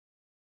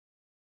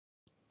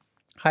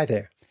Hi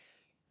there,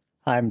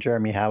 I'm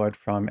Jeremy Howard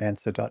from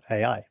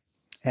answer.ai,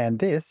 and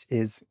this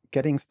is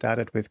Getting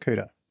Started with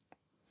CUDA.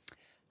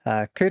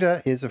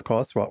 CUDA is, of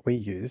course, what we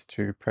use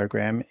to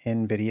program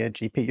NVIDIA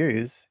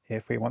GPUs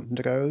if we want them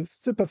to go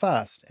super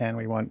fast and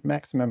we want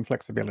maximum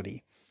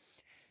flexibility.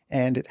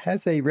 And it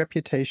has a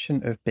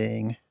reputation of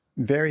being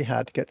very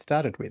hard to get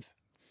started with.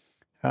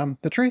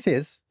 The truth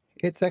is,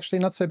 it's actually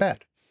not so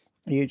bad.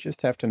 You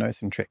just have to know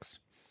some tricks.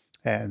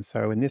 And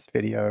so in this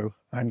video,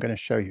 I'm going to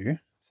show you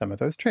some of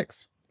those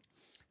tricks.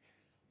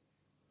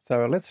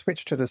 So let's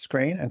switch to the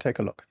screen and take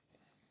a look.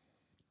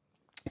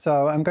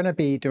 So I'm going to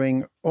be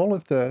doing all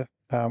of the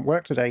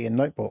work today in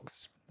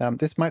notebooks.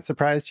 This might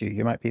surprise you.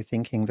 You might be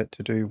thinking that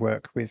to do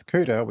work with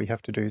CUDA, we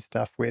have to do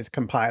stuff with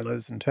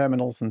compilers and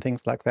terminals and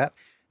things like that.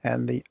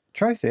 And the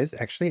truth is,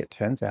 actually, it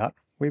turns out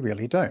we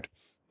really don't,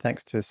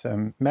 thanks to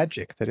some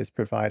magic that is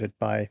provided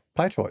by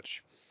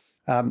PyTorch.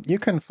 You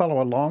can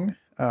follow along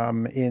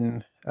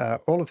in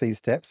all of these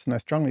steps, and I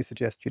strongly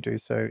suggest you do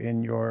so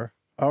in your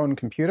own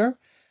computer.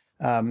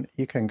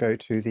 You can go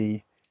to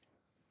the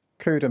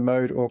CUDA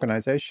mode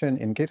organization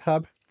in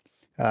GitHub,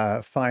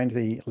 find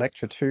the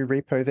lecture 2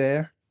 repo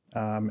there,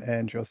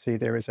 and you'll see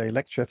there is a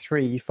lecture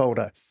 3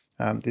 folder.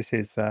 This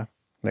is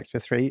lecture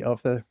 3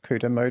 of the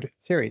CUDA mode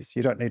series.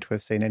 You don't need to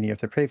have seen any of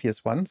the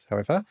previous ones,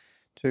 however,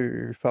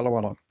 to follow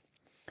along.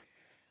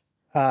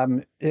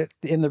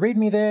 In the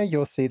README there,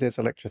 you'll see there's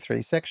a lecture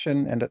 3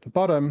 section, and at the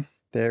bottom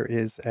there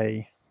is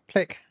a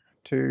click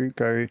to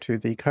go to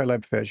the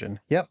Colab version.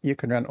 Yep, you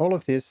can run all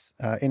of this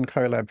in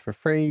Colab for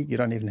free. You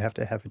don't even have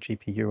to have a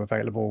GPU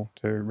available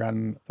to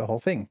run the whole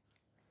thing.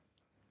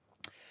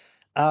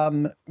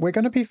 We're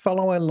going to be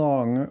following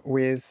along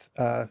with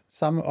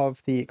some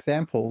of the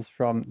examples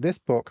from this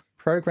book,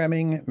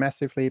 Programming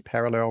Massively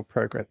Parallel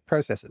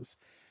Processes.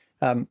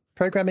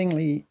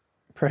 Programming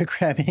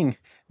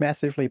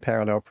Massively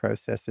Parallel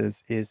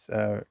Processes is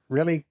a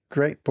really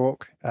great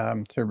book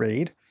to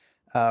read.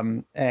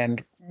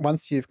 And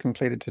once you've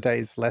completed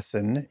today's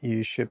lesson,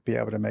 you should be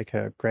able to make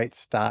a great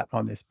start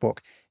on this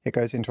book. It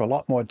goes into a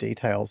lot more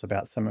details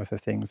about some of the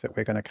things that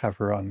we're going to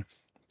cover on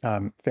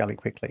fairly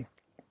quickly.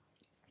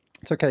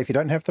 It's okay if you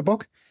don't have the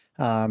book,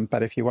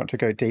 but if you want to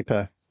go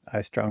deeper,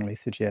 I strongly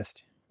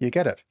suggest you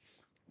get it.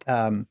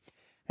 And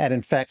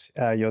in fact,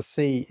 you'll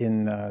see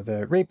in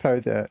the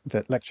repo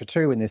that lecture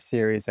 2 in this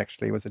series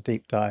actually was a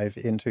deep dive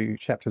into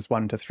chapters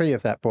 1 to 3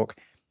 of that book.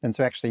 And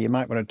so actually you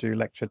might want to do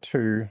lecture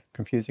 2,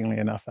 confusingly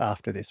enough,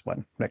 after this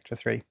one, lecture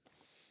 3,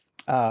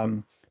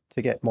 to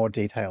get more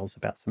details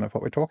about some of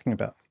what we're talking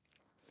about.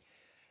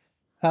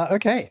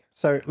 Okay,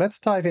 so let's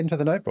dive into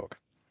the notebook.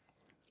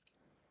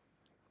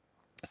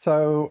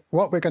 So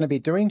what we're going to be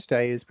doing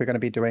today is we're going to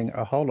be doing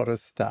a whole lot of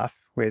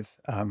stuff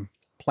with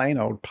plain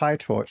old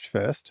PyTorch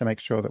first to make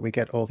sure that we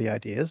get all the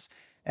ideas,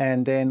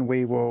 and then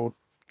we will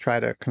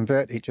try to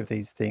convert each of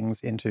these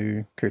things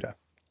into CUDA.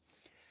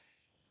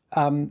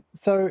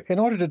 So in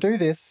order to do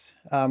this,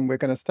 we're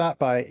going to start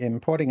by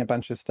importing a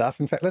bunch of stuff.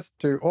 In fact, let's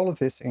do all of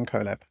this in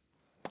Colab.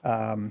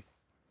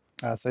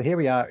 So here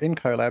we are in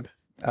Colab,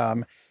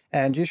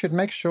 and you should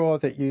make sure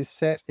that you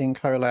set in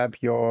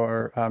Colab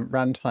your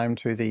runtime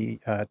to the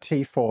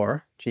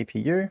T4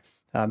 GPU.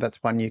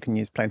 That's one you can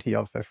use plenty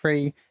of for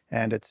free,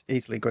 and it's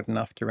easily good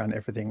enough to run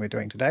everything we're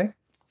doing today.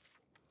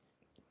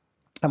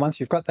 And once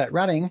you've got that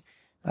running,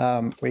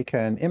 we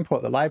can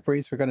import the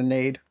libraries we're going to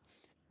need,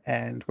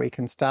 and we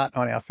can start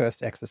on our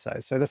first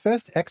exercise. So the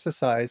first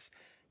exercise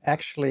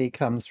actually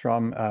comes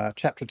from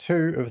chapter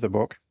 2 of the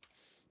book.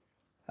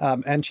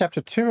 And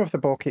chapter 2 of the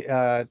book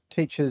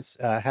teaches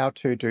how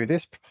to do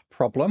this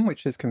problem,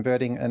 which is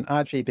converting an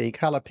RGB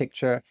color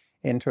picture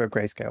into a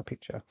grayscale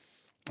picture.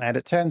 And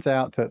it turns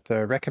out that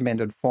the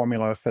recommended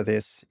formula for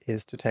this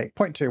is to take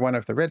 0.21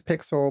 of the red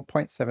pixel,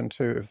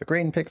 0.72 of the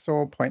green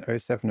pixel,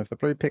 0.07 of the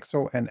blue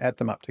pixel, and add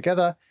them up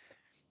together.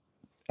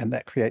 And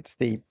that creates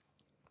the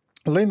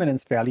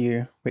luminance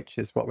value, which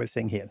is what we're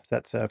seeing here. So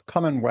that's a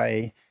common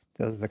way,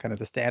 the kind of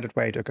the standard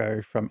way to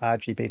go from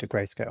RGB to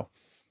grayscale.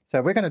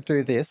 So we're going to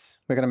do this.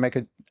 We're going to make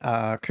a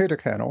CUDA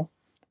kernel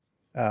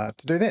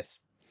to do this.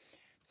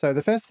 So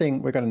the first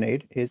thing we're going to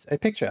need is a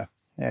picture.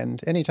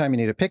 And anytime you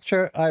need a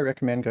picture, I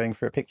recommend going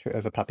for a picture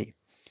of a puppy.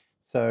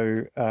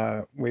 So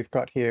we've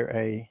got here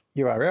a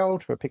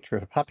URL to a picture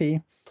of a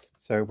puppy.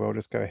 So we'll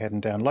just go ahead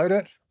and download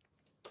it.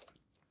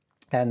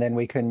 And then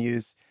we can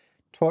use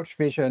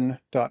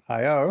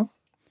torchvision.io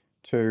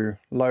to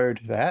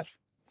load that.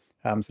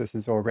 So this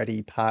is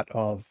already part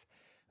of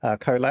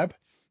Colab.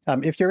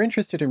 If you're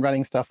interested in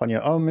running stuff on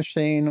your own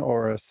machine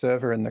or a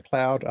server in the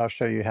cloud, I'll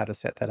show you how to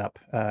set that up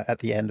at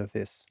the end of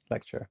this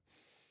lecture.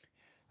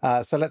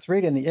 So let's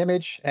read in the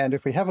image, and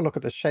if we have a look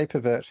at the shape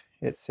of it,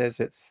 it says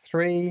it's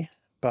 3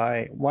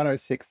 by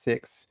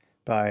 1066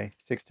 by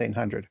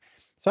 1600.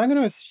 So I'm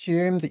going to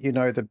assume that you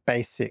know the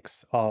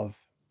basics of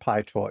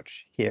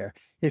PyTorch here.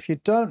 If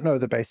you don't know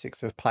the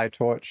basics of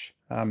PyTorch,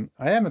 I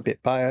am a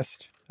bit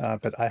biased,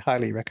 but I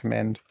highly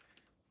recommend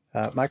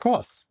my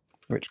course,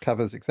 which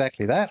covers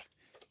exactly that.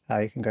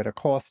 You can go to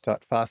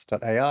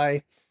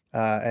course.fast.ai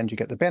and you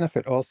get the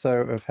benefit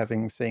also of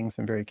seeing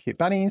some very cute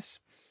bunnies.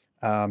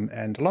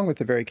 And along with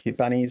the very cute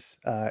bunnies,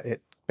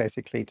 it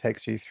basically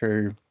takes you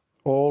through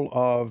all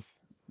of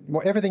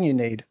everything you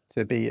need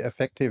to be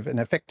an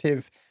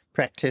effective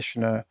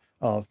practitioner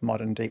of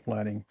modern deep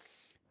learning.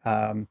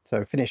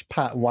 So finish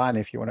part 1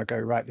 if you want to go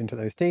right into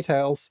those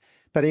details.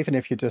 But even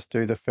if you just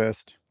do the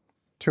first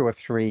 2 or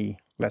 3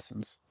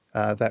 lessons,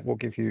 that will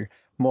give you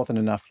more than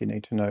enough you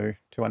need to know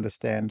to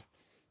understand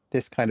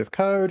this kind of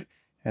code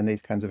and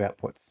these kinds of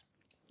outputs.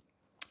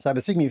 So I'm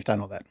assuming you've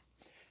done all that.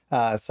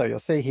 So you'll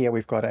see here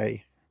we've got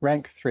a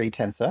rank 3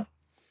 tensor.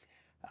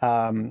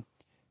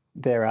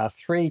 There are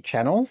 3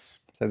 channels,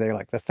 so they're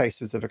like the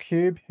faces of a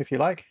cube, if you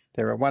like.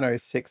 There are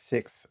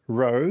 1066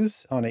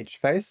 rows on each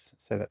face,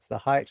 so that's the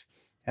height,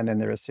 and then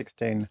there are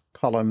 16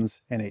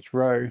 columns in each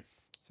row,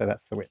 so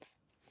that's the width.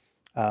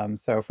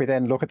 So if we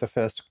then look at the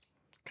first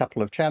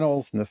couple of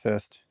channels and the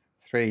first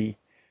 3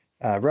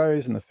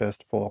 rows and the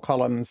first 4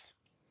 columns,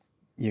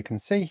 you can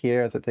see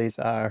here that these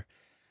are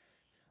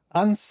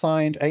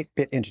unsigned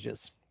 8-bit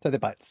integers, so they're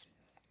bytes.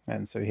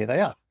 And so here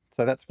they are.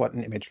 So that's what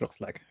an image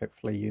looks like.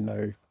 Hopefully you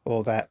know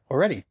all that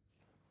already.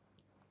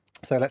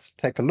 So let's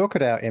take a look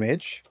at our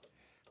image.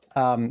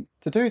 To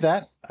do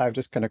that, I'm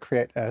just going to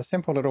create a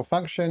simple little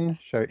function,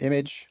 show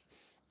image,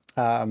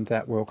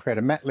 that will create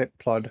a matlib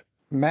plot.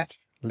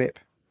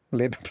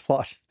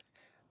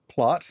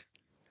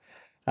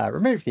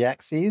 Remove the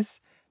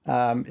axes.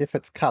 If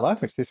it's color,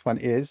 which this one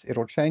is,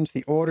 it'll change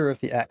the order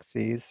of the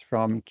axes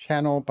from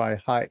channel by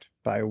height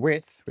by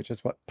width, which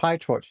is what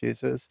PyTorch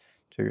uses,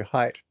 to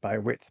height by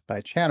width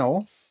by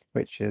channel,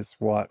 which is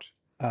what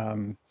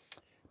matplotlib,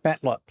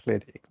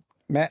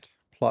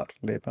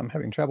 I'm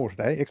having trouble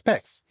today,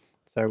 expects.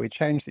 So we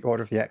change the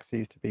order of the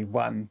axes to be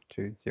 1,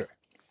 2, 0.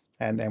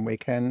 And then we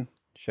can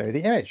show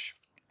the image,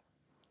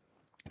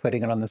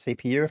 putting it on the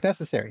CPU if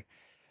necessary.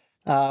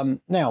 Now,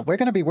 we're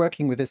going to be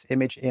working with this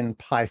image in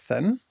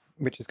Python,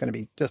 which is going to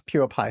be just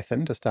pure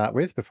Python to start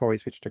with before we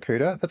switch to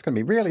CUDA. That's going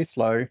to be really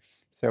slow,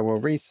 so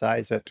we'll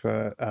resize it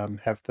to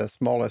have the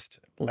smallest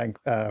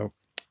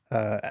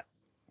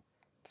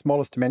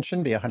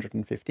dimension be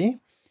 150.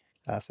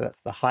 So that's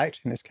the height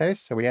in this case.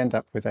 So we end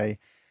up with a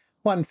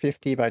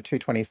 150 by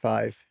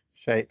 225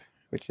 shape,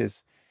 which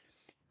is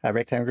a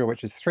rectangle,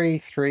 which is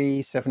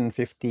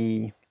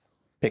 750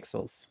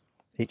 pixels,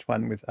 each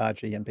one with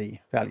RGB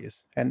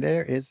values. And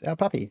there is our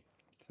puppy.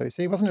 So you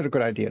see, wasn't it a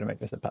good idea to make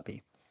this a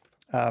puppy?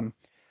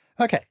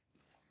 Okay.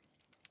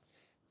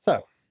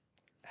 So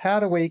how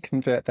do we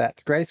convert that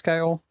to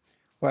grayscale?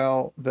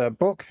 Well, the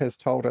book has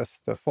told us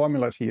the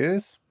formula to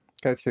use.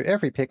 Go through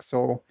every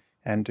pixel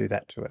and do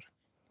that to it.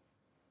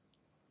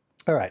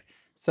 All right,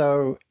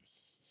 so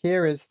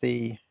here is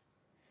the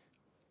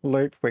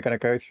loop. We're going to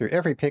go through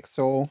every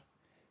pixel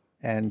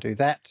and do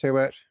that to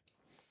it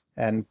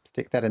and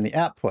stick that in the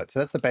output. So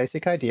that's the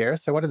basic idea.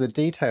 So what are the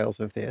details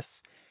of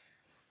this?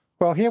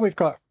 Well, here we've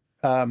got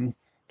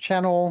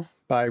channel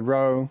by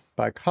row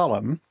by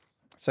column.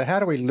 So how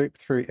do we loop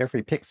through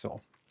every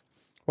pixel?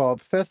 Well,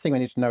 the first thing we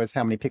need to know is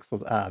how many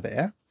pixels are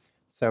there.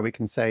 So we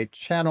can say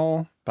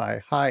channel by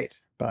height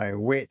by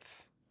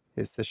width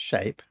is the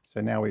shape.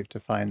 So now we've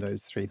defined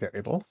those 3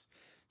 variables.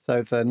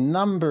 So the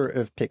number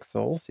of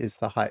pixels is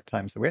the height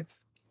times the width.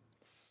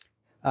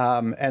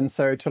 And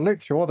so to loop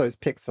through all those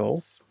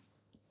pixels,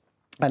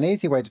 an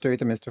easy way to do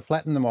them is to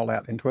flatten them all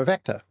out into a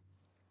vector.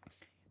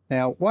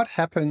 Now, what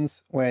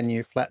happens when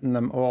you flatten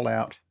them all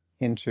out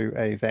into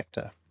a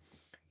vector?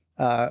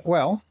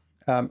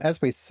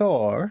 As we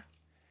saw,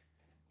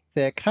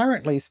 they're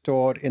currently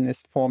stored in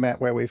this format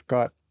where we've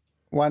got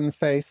one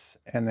face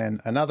and then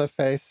another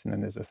face, and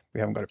then we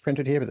haven't got it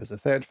printed here, but there's a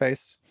third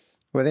face.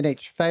 Within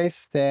each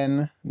face,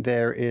 then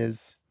there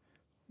is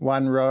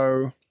one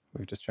row.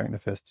 We've just shown the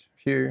first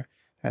few,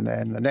 and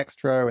then the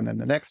next row, and then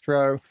the next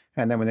row,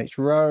 and then with each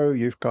row,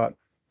 you've got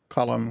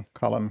column,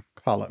 column,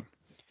 column.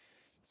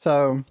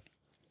 So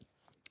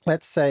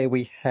let's say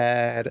we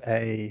had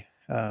a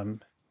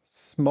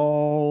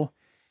small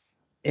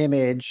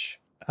image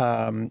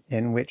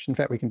in which, in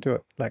fact, we can do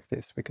it like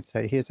this. We could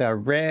say, here's our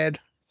red.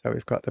 So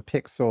we've got the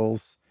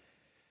pixels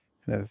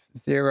kind of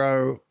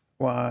 0,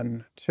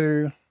 1,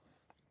 2,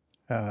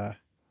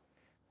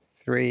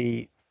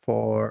 3,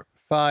 4,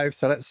 5.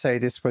 So let's say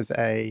this was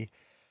a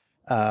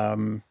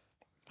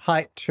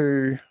height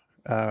 2,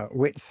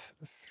 width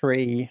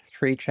 3,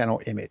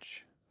 3-channel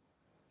image.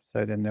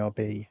 So then there'll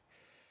be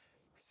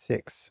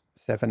 6,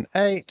 7,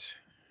 8,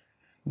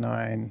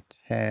 9,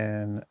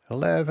 10,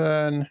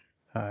 11,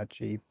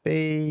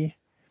 RGB,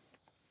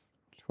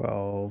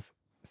 12,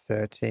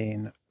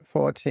 13,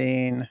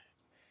 14,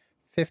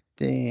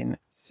 15,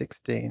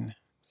 16.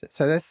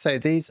 So let's say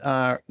these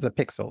are the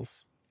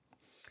pixels.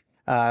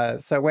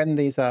 So when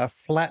these are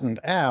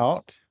flattened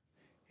out,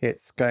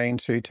 it's going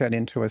to turn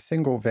into a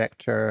single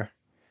vector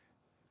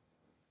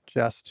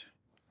just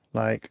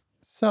like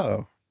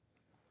so.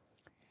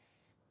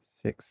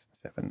 6,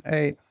 7,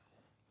 8,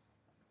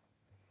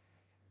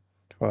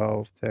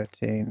 12,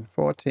 13,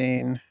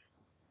 14.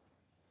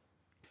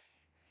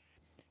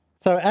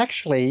 So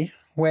actually,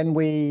 when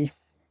we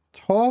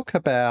talk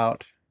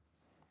about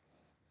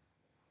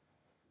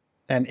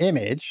an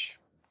image,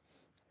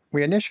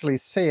 we initially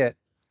see it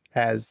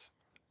as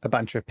a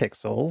bunch of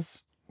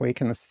pixels. We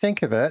can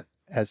think of it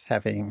as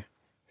having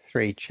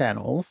 3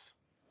 channels.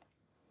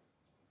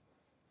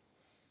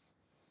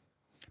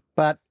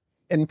 But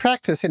in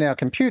practice, in our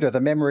computer,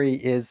 the memory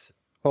is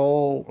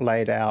all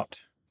laid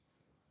out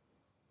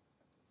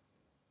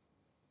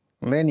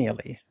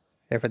linearly.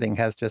 Everything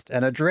has just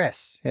an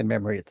address in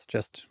memory. It's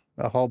just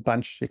a whole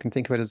bunch. You can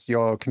think of it as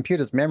your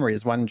computer's memory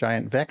is one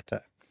giant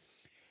vector.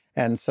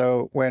 And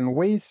so when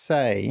we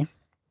say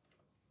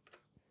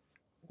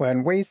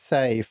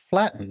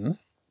flatten,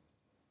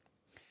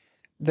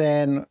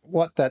 then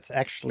what that's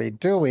actually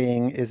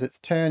doing is it's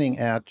turning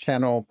our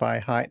channel by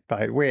height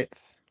by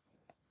width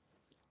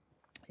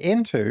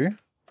into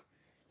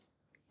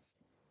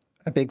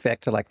a big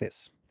vector like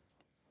this.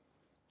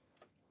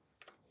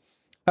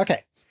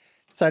 Okay,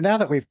 so now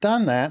that we've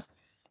done that,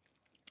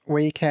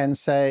 we can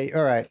say,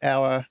 all right,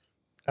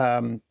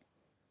 the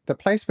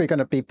place we're going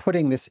to be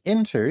putting this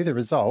into, the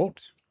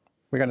result,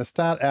 we're going to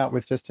start out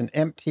with just an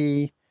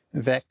empty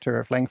vector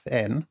of length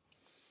n.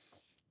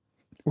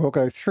 We'll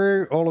go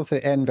through all of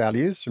the n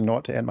values from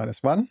 0 to n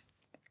minus 1.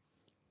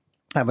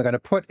 And we're going to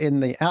put in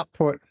the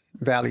output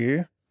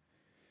value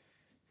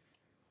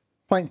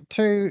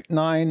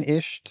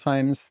 0.29-ish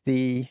times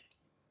the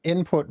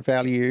input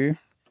value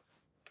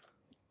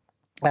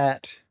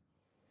at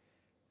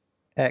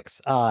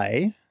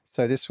xi.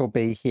 So this will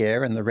be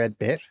here in the red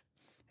bit.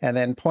 And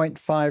then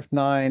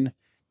 0.59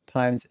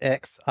 times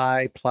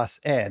xi plus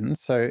n.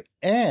 So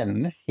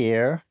n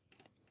here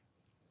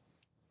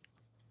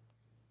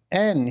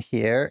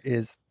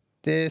is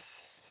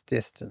this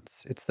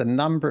distance. It's the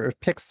number of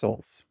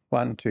pixels.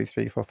 1, 2,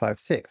 3, 4, 5,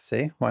 6.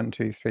 See? 1,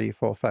 2, 3,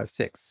 4, 5,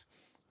 6.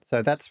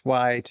 So that's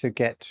why to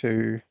get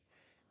to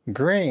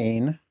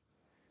green,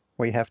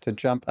 we have to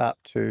jump up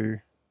to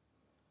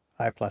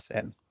I plus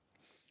n.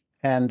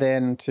 And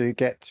then to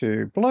get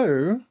to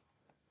blue,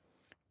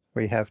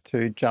 we have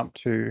to jump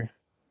to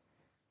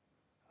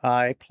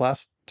I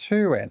plus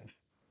 2n.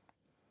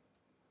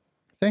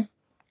 See?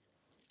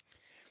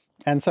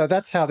 And so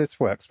that's how this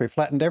works. We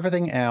flattened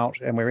everything out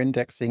and we're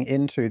indexing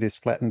into this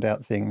flattened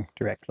out thing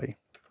directly.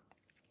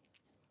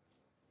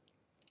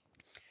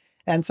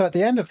 And so at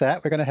the end of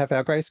that, we're going to have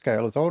our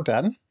grayscale is all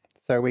done.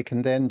 So we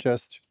can then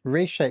just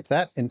reshape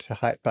that into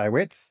height by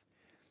width.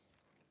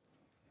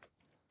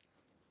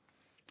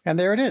 And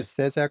there it is.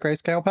 There's our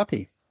grayscale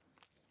puppy.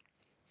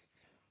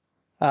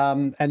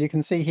 And you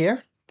can see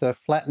here, the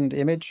flattened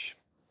image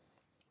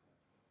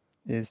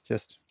is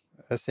just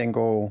a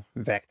single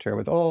vector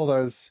with all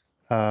those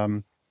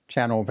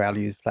channel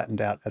values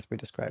flattened out as we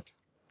described.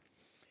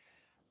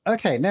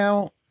 Okay,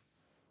 now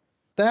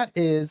that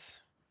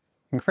is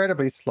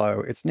incredibly slow.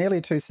 It's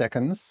nearly 2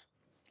 seconds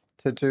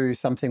to do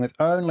something with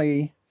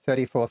only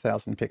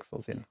 34,000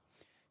 pixels in.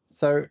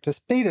 So to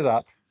speed it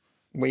up,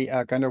 we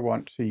are going to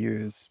want to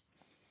use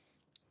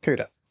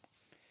CUDA.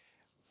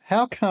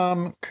 How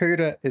come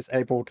CUDA is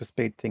able to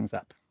speed things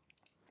up?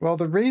 Well,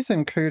 the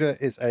reason CUDA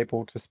is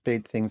able to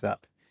speed things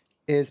up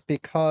is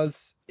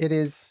because it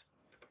is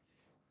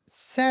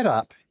set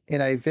up in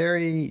a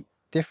very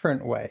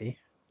different way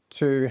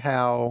to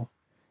how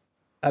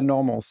a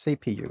normal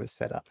CPU is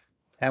set up.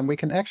 And we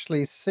can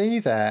actually see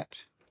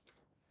that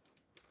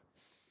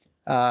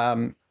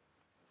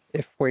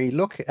if we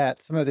look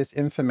at some of this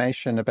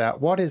information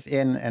about what is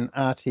in an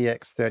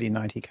RTX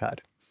 3090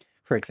 card,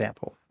 for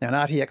example. Now, an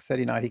RTX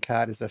 3090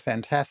 card is a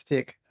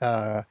fantastic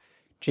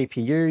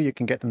GPU. You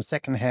can get them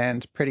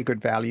secondhand, pretty good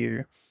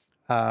value.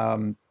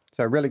 So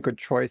a really good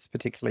choice,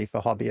 particularly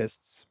for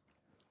hobbyists.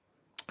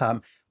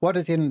 What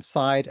is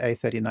inside a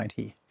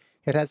 3090?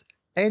 It has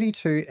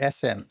 82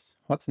 SMs.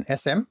 What's an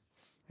SM?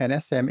 An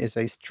SM is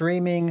a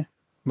streaming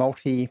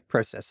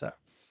multiprocessor.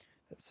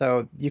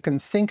 So you can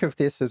think of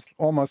this as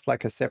almost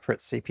like a separate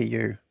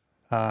CPU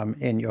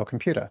in your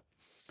computer.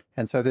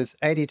 And so there's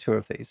 82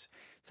 of these.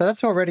 So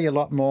that's already a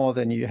lot more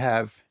than you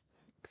have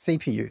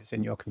CPUs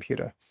in your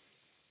computer.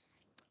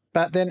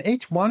 But then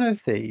each one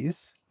of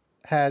these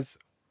has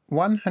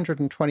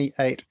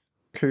 128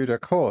 CUDA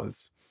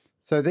cores.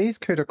 So these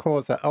CUDA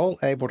cores are all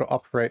able to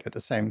operate at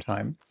the same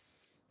time.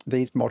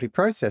 These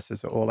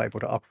multiprocessors are all able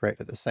to operate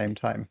at the same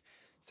time.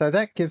 So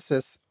that gives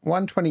us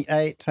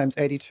 128 times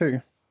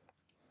 82,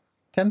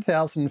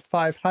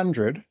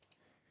 10,500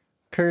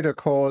 CUDA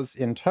cores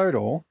in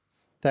total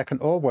that can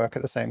all work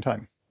at the same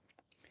time.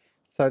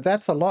 So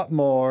that's a lot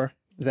more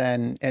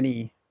than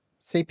any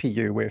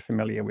CPU we're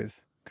familiar with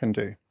can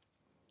do.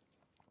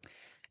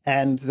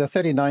 And the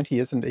 3090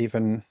 isn't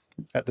even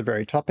at the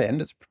very top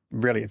end. It's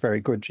really a very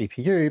good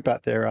GPU,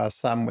 but there are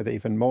some with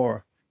even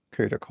more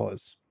CUDA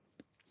cores.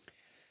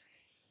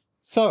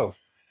 So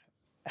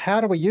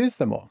how do we use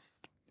them all?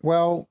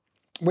 Well,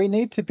 we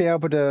need to be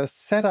able to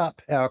set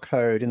up our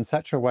code in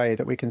such a way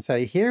that we can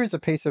say, here is a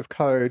piece of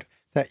code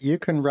that you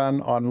can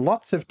run on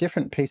lots of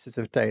different pieces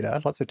of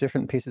data, lots of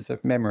different pieces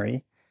of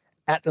memory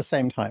at the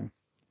same time,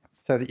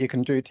 so that you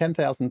can do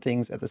 10,000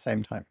 things at the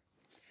same time.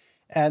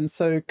 And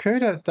so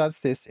CUDA does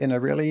this in a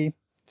really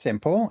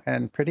simple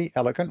and pretty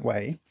elegant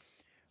way,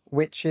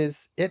 which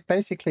is it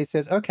basically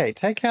says, okay,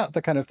 take out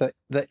the kind of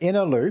the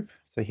inner loop.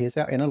 So here's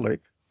our inner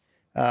loop.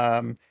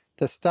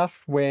 The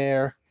stuff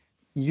where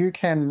you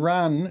can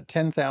run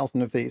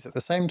 10,000 of these at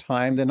the same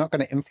time. They're not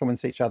going to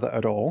influence each other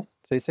at all.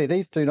 So you see,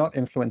 these do not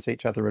influence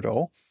each other at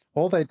all.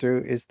 All they do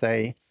is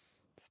they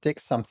stick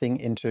something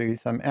into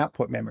some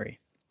output memory.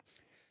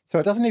 So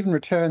it doesn't even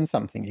return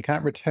something. You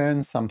can't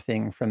return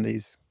something from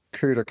these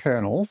CUDA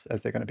kernels,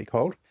 as they're going to be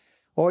called.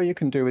 All you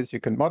can do is you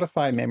can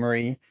modify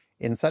memory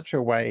in such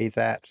a way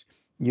that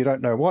you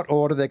don't know what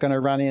order they're going to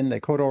run in.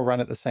 They could all run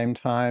at the same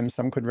time.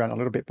 Some could run a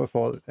little bit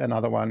before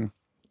another one,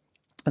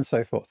 and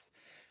so forth.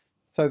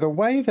 So the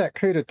way that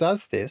CUDA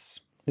does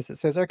this is it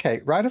says,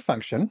 okay, write a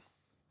function,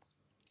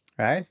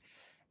 right?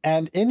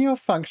 And in your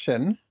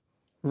function,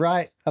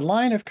 write a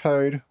line of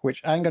code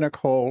which I'm going to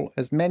call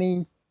as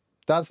many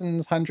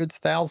dozens, hundreds,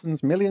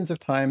 thousands, millions of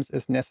times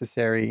as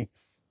necessary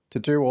to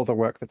do all the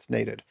work that's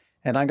needed.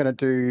 And I'm going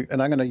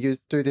to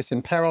do this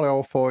in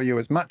parallel for you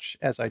as much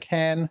as I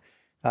can.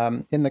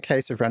 In the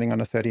case of running on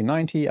a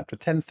 3090, up to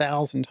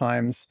 10,000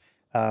 times,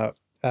 up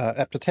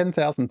to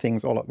 10,000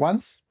 things all at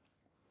once.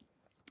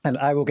 And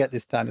I will get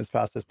this done as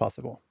fast as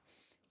possible.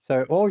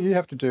 So all you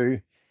have to do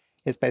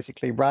is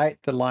basically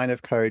write the line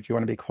of code you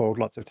want to be called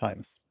lots of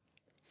times.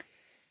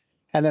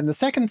 And then the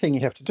second thing you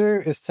have to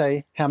do is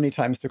say how many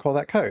times to call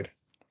that code.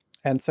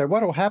 And so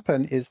what will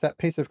happen is that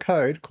piece of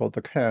code called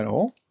the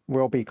kernel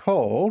will be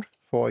called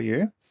for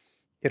you.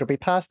 It'll be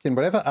passed in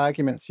whatever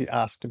arguments you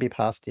ask to be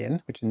passed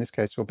in, which in this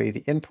case will be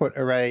the input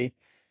array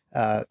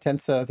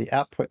tensor, the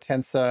output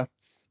tensor,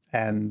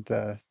 and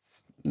the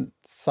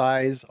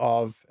size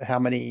of how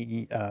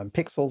many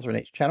pixels are in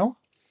each channel.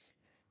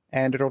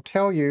 And it'll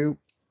tell you,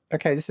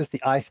 okay, this is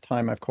the ith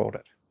time I've called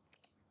it.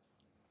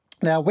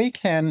 Now we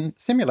can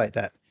simulate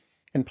that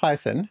in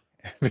Python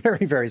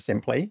very, very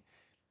simply,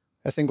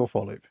 a single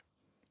for loop.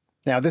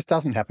 Now this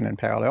doesn't happen in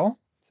parallel,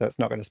 so it's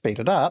not going to speed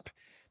it up,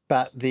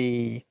 but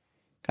the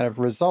kind of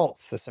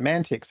results, the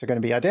semantics are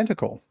going to be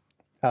identical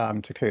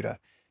to CUDA.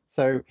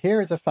 So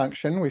here is a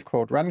function we've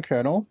called run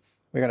kernel.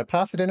 We're going to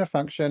pass it in a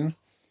function.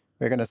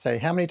 We're going to say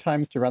how many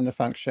times to run the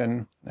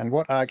function and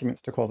what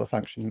arguments to call the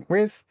function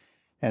with.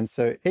 And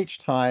so each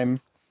time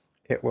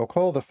it will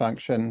call the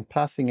function,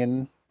 passing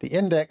in the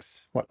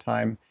index, what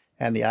time,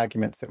 and the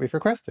arguments that we've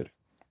requested.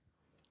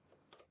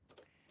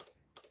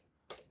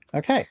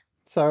 Okay,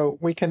 so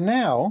we can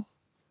now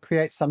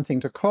create something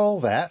to call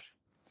that.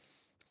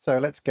 So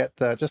let's get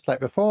the, just like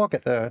before,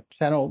 get the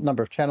channel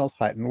number of channels,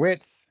 height and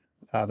width,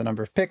 the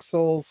number of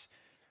pixels,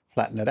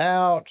 flatten it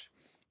out,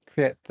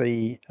 create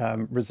the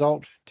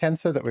result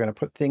tensor that we're going to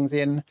put things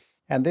in.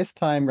 And this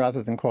time,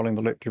 rather than calling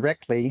the loop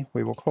directly,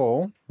 we will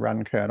call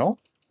run kernel.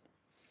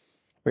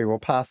 We will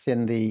pass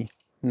in the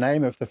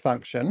name of the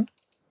function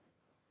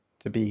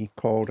to be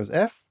called as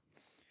f.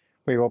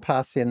 We will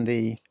pass in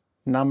the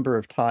number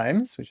of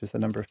times, which is the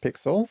number of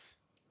pixels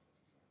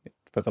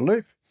for the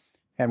loop.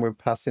 And we'll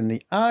pass in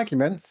the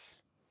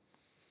arguments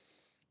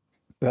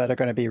that are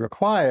going to be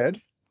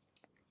required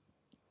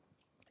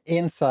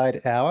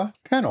inside our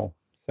kernel.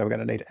 So we're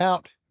going to need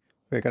out,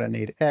 we're going to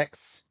need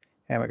x,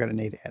 and we're going to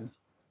need n.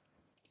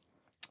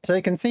 So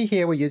you can see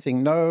here we're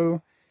using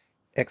no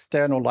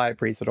external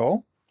libraries at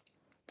all.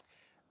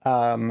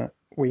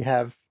 We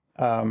have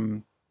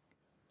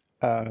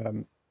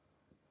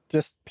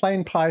just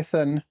plain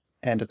Python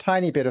and a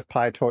tiny bit of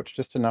PyTorch,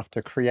 just enough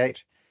to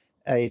create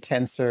a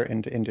tensor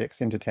and to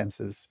index into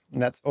tensors.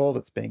 And that's all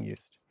that's being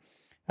used.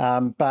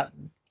 But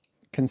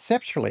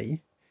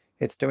conceptually,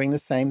 it's doing the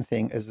same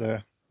thing as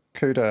a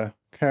CUDA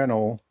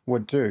kernel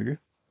would do,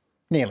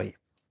 nearly.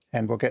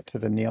 And we'll get to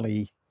the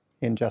nearly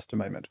in just a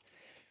moment.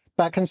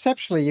 But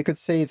conceptually, you could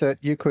see that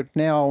you could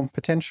now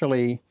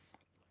potentially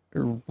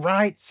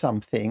write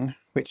something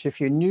which,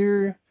 if you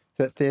knew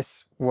that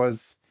this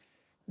was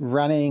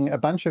running a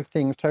bunch of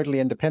things totally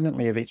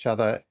independently of each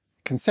other,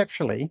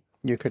 conceptually,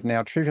 you could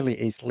now trivially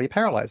easily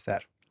parallelize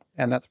that.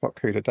 And that's what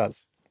CUDA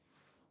does.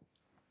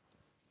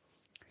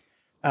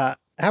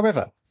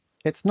 However,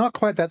 it's not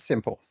quite that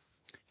simple.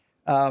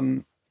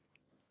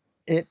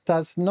 It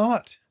does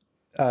not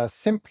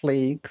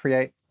simply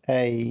create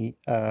a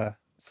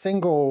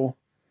single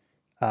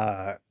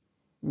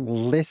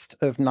list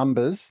of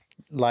numbers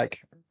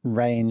like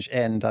range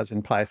n does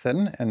in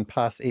Python and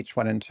pass each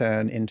one in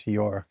turn into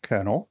your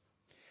kernel.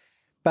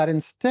 But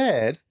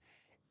instead,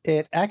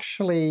 it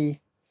actually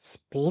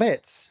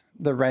splits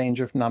the range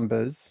of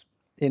numbers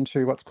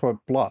into what's called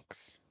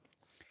blocks.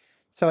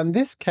 So in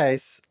this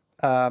case,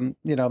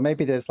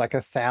 maybe there's like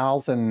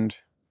 1,000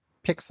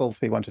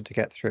 pixels we wanted to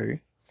get through.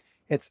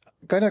 It's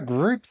going to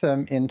group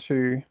them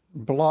into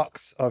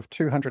blocks of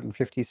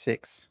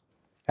 256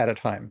 at a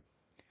time.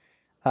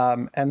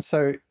 And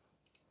so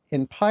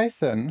in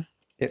Python,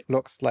 it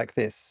looks like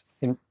this.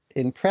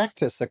 In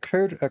practice, a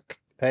CUDA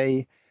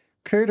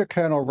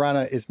kernel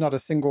runner is not a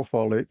single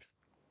for loop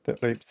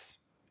that loops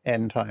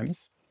n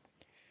times,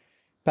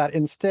 but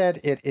instead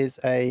it is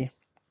a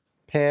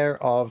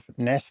pair of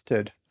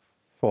nested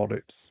for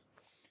loops.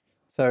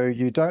 So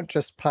you don't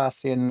just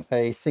pass in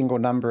a single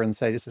number and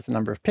say this is the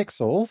number of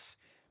pixels,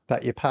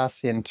 but you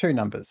pass in two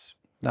numbers,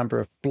 number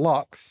of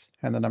blocks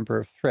and the number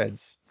of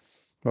threads.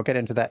 We'll get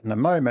into that in a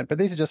moment, but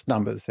these are just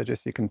numbers. They're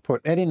just, you can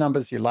put any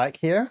numbers you like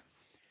here.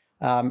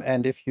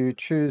 And if you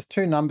choose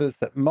two numbers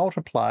that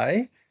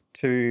multiply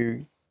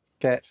to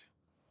get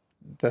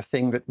the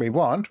thing that we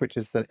want, which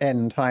is the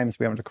n times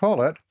we want to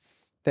call it,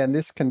 then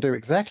this can do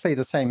exactly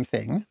the same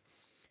thing,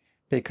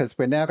 because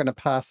we're now going to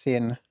pass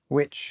in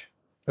which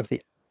of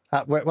the,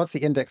 what's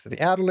the index of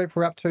the outer loop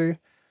we're up to,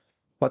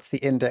 what's the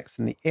index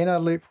in the inner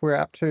loop we're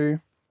up to,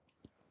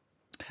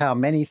 how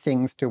many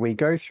things do we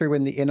go through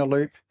in the inner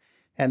loop,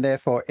 and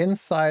therefore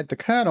inside the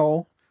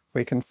kernel,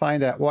 we can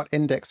find out what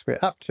index we're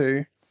up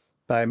to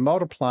by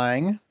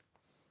multiplying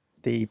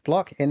the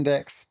block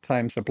index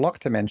times the block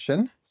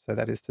dimension, so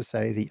that is to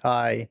say the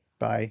I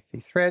by the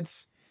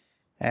threads,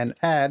 and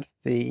add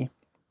the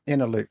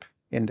inner loop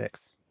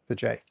index, the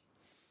j.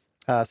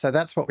 So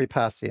that's what we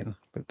pass in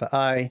with the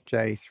I,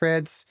 j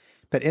threads,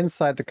 but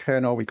inside the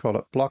kernel we call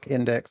it block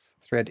index,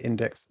 thread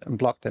index, and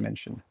block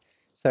dimension.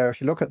 So if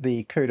you look at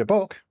the CUDA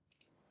book,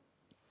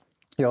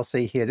 you'll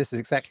see here this is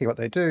exactly what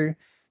they do.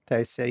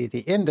 They say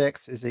the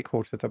index is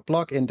equal to the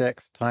block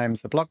index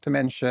times the block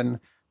dimension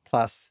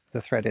plus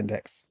the thread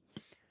index.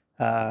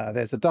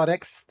 There's a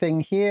 .x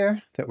thing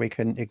here that we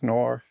can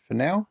ignore for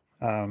now.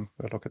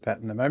 We'll look at that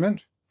in a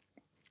moment.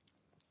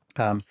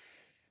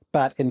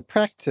 But in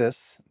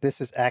practice,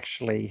 this is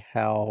actually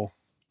how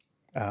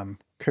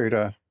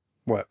CUDA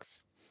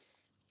works.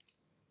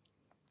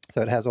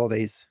 So it has all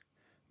these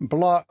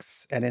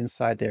blocks, and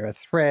inside there are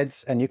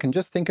threads, and you can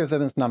just think of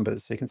them as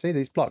numbers. So you can see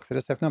these blocks, they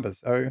just have numbers,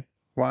 0,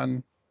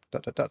 1, ...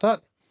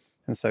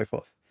 and so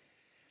forth.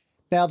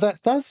 Now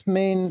that does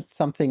mean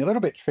something a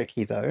little bit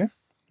tricky though,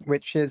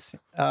 which is,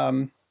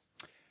 well,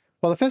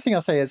 the first thing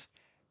I'll say is,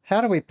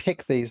 how do we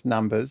pick these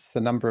numbers,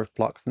 the number of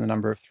blocks and the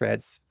number of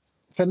threads?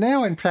 For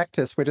now, in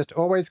practice, we're just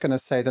always going to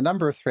say the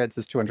number of threads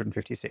is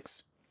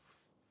 256.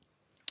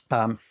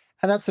 And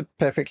that's a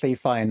perfectly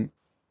fine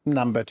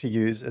number to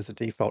use as a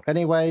default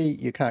anyway.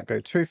 You can't go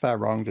too far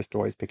wrong, just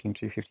always picking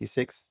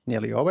 256,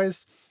 nearly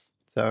always.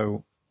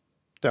 So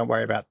don't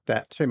worry about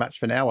that too much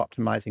for now,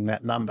 optimizing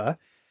that number.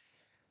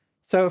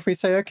 So if we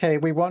say, okay,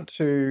 we want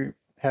to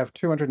have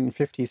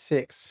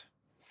 256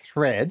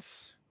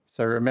 threads,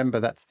 so remember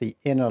that's the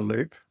inner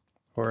loop,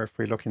 or if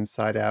we look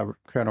inside our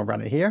kernel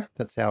runner here,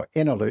 that's our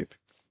inner loop.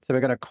 So we're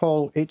going to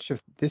call each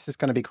of, this is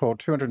going to be called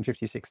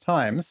 256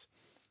 times.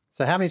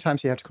 So how many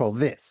times do you have to call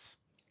this?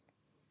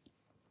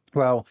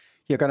 Well,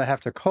 you're going to have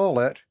to call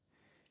it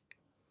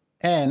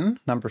n,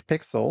 number of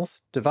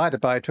pixels, divided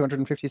by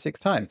 256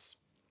 times.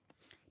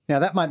 Now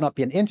that might not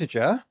be an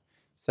integer,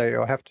 so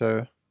you'll have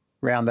to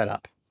round that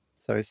up,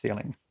 so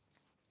ceiling.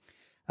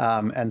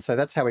 And so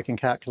that's how we can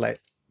calculate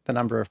the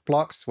number of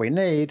blocks we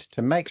need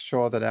to make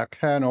sure that our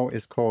kernel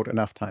is called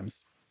enough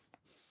times.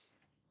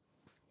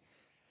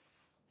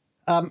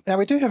 Now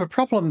we do have a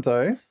problem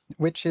though,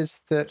 which is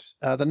that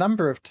the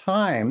number of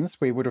times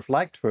we would have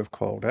liked to have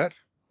called it,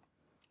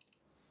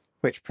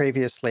 which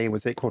previously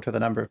was equal to the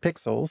number of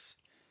pixels,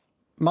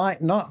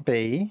 might not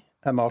be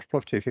a multiple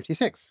of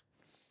 256.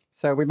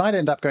 So we might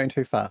end up going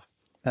too far.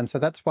 And so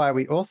that's why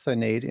we also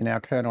need in our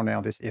kernel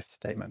now this if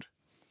statement.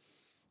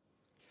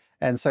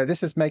 And so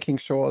this is making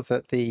sure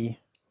that the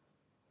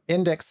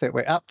index that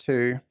we're up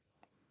to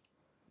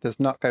does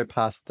not go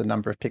past the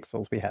number of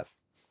pixels we have.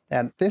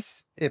 And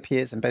this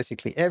appears in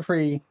basically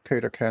every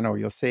CUDA kernel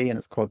you'll see, and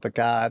it's called the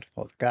guard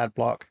or the guard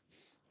block.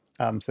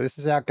 So this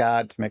is our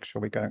guard to make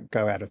sure we don't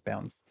go out of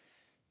bounds.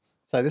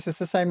 So this is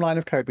the same line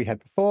of code we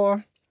had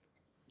before.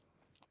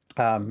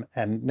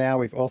 And now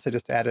we've also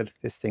just added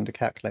this thing to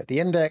calculate the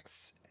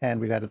index,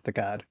 and we've added the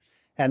guard.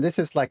 And this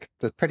is like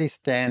the pretty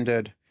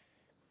standard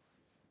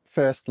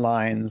first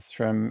lines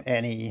from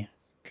any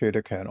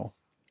CUDA kernel.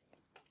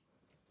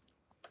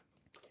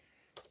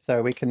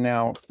 So we can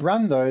now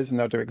run those and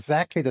they'll do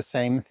exactly the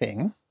same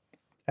thing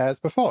as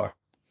before.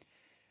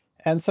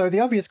 And so the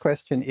obvious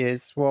question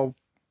is, well,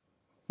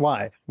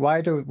 why?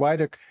 Why do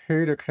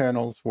CUDA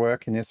kernels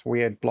work in this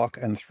weird block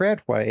and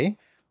thread way?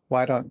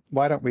 Why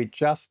don't we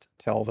just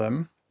tell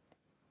them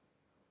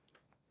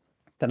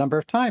the number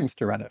of times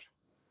to run it?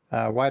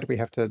 Why do we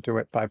have to do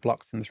it by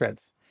blocks and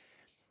threads?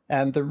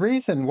 And the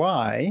reason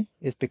why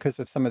is because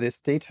of some of this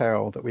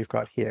detail that we've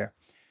got here,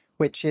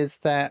 which is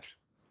that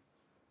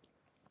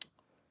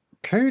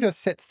CUDA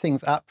sets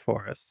things up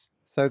for us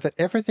so that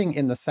everything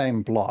in the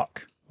same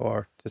block,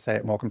 or to say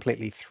it more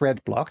completely,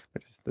 thread block,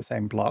 which is the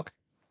same block,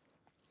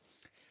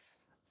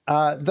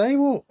 they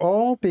will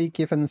all be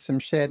given some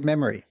shared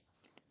memory.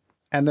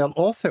 And they'll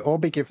also all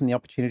be given the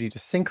opportunity to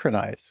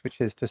synchronize,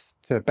 which is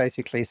just to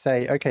basically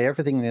say, okay,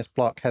 everything in this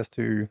block has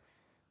to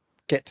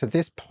get to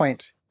this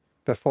point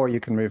before you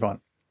can move on.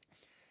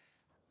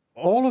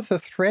 All of the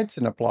threads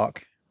in a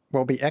block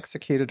will be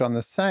executed on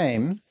the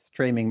same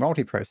streaming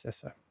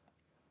multiprocessor.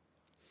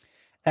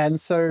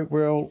 And so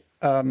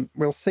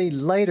we'll see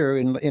later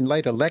in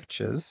later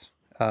lectures,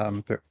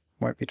 that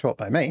won't be taught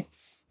by me,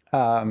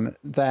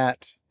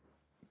 that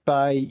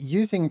by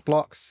using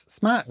blocks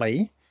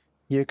smartly,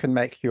 you can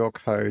make your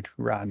code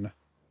run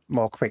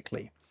more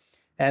quickly.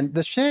 And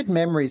the shared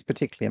memory is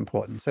particularly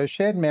important. So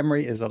shared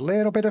memory is a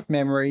little bit of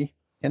memory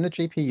in the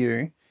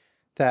GPU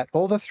that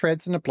all the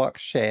threads in a block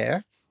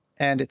share,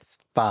 and it's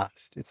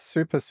fast. It's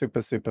super,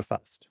 super, super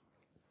fast.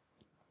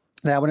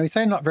 Now, when we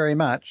say not very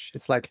much,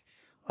 it's like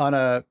on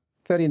a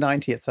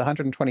 3090, it's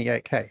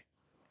 128K.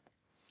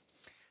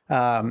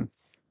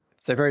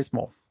 So very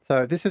small.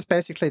 So this is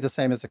basically the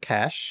same as a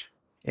cache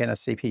in a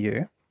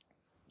CPU.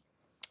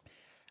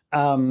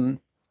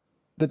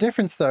 The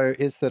difference, though,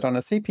 is that on a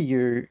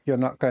CPU, you're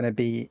not going to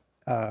be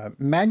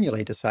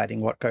manually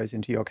deciding what goes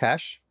into your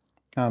cache,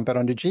 but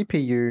on a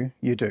GPU,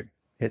 you do.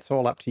 It's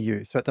all up to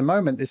you. So at the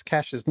moment, this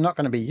cache is not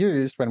going to be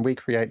used when we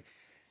create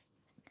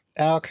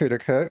our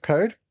CUDA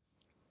code,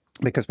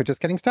 because we're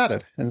just getting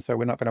started. And so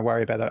we're not going to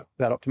worry about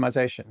that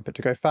optimization. But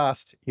to go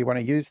fast, you want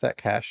to use that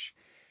cache.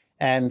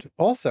 And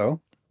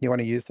also, you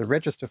want to use the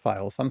register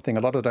file. Something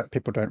a lot of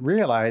people don't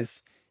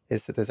realize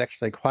is that there's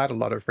actually quite a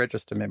lot of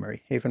register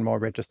memory, even more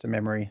register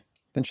memory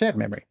than shared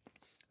memory.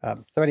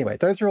 So anyway,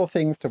 those are all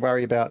things to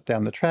worry about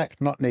down the track,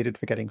 not needed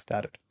for getting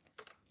started.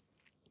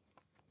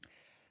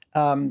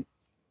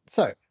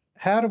 So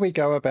how do we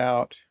go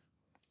about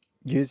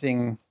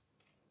using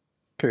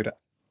CUDA?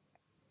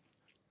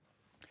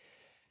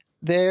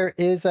 There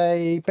is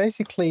a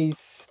basically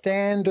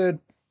standard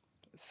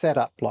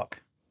setup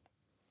block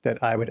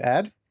that I would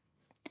add,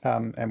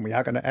 and we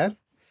are going to add.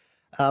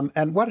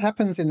 And what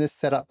happens in this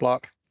setup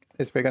block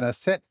is we're going to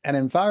set an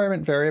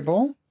environment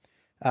variable.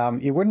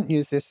 You wouldn't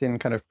use this in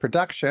kind of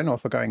production or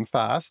for going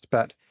fast,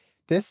 but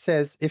this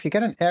says if you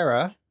get an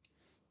error,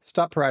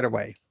 stop right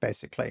away,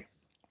 basically.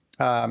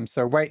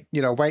 So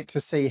wait to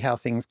see how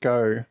things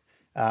go.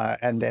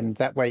 And then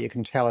that way you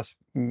can tell us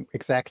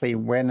exactly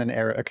when an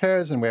error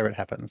occurs and where it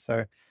happens.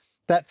 So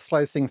that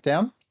slows things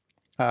down,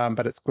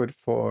 but it's good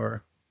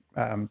for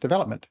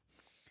development.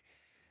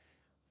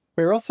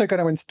 We're also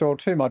going to install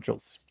two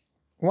modules.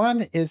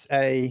 One is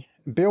a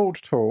build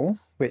tool,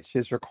 which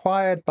is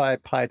required by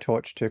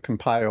PyTorch to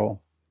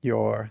compile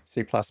your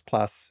C++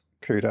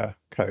 CUDA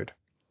code.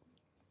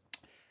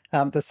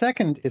 The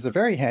second is a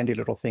very handy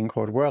little thing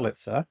called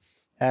Wurlitzer,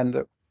 and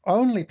the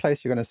only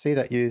place you're going to see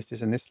that used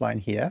is in this line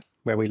here,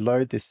 where we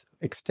load this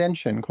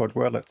extension called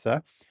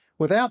Wurlitzer.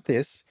 Without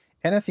this,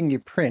 anything you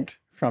print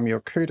from your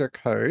CUDA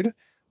code,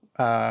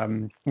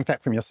 in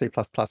fact from your C++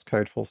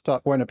 code full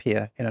stop, won't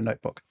appear in a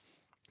notebook.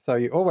 So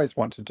you always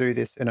want to do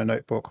this in a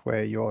notebook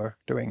where you're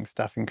doing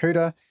stuff in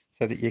CUDA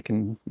so that you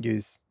can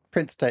use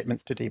print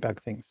statements to debug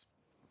things.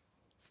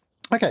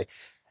 Okay,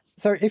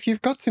 so if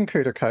you've got some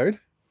CUDA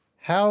code,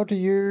 how do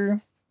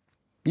you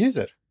use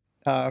it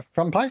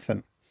from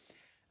Python?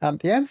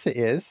 The answer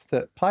is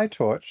that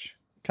PyTorch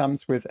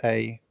comes with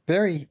a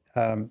very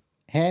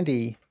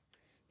handy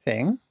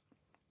thing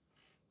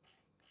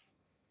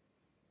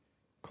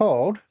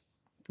called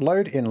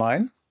load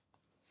inline,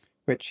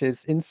 which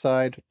is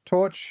inside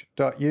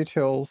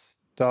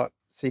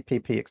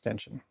torch.utils.cpp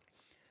extension.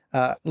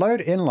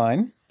 Load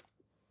inline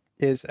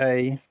is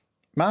a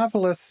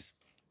marvelous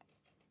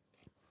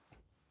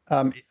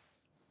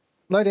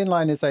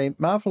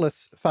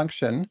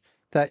function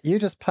that you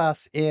just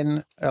pass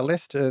in a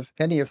list of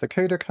any of the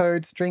CUDA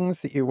code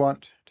strings that you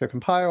want to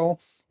compile,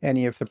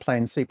 any of the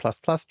plain C++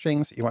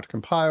 strings that you want to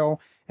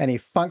compile, any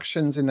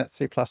functions in that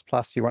C++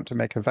 you want to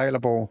make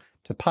available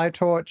to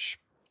PyTorch,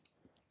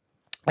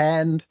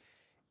 and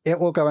it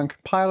will go and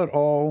compile it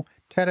all,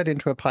 turn it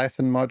into a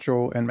Python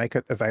module, and make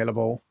it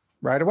available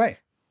right away,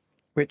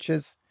 which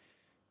is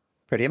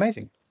pretty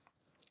amazing.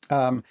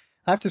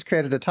 I've just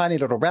created a tiny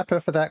little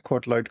wrapper for that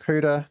called load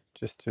CUDA,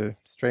 just to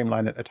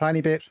streamline it a tiny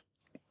bit.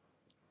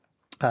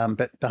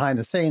 But behind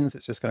the scenes,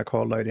 it's just going to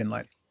call load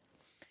inline.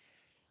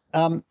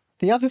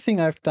 The other thing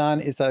I've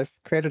done is I've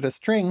created a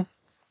string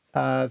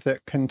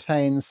that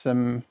contains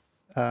some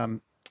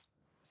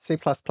C++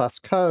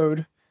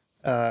 code.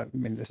 I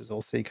mean, this is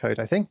all C code,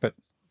 I think, but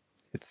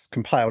it's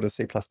compiled as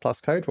C++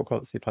 code. We'll call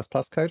it C++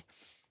 code.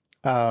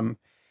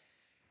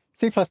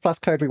 C++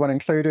 code we want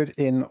included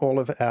in all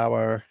of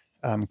our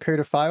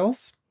CUDA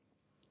files.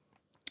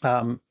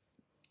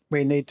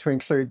 We need to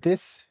include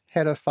this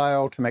header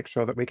file to make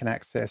sure that we can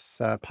access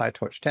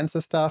PyTorch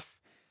tensor stuff.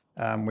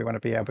 We want to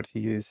be able to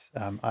use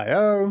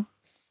I/O,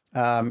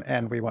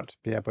 and we want to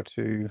be able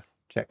to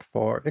check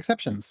for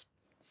exceptions.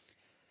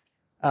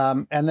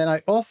 And then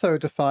I also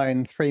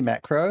define three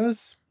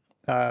macros.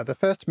 The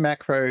first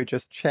macro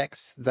just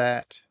checks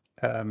that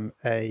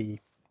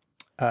a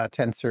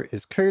tensor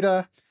is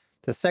CUDA.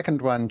 The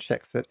second one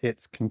checks that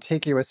it's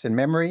contiguous in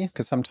memory,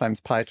 because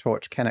sometimes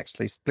PyTorch can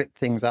actually split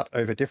things up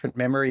over different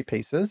memory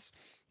pieces.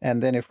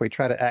 And then if we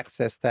try to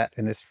access that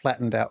in this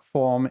flattened out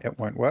form, it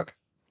won't work.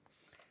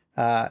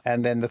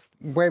 And then the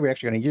way we're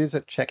actually going to use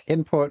it, check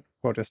input,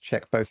 we'll just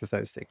check both of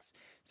those things.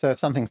 So if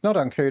something's not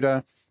on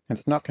CUDA and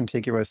it's not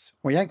contiguous,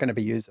 we ain't going to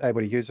be able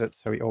to use it,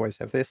 so we always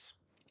have this.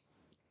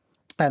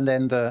 And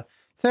then the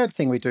third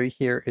thing we do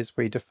here is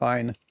we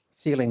define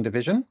ceiling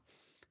division.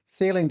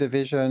 Ceiling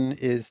division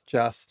is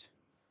just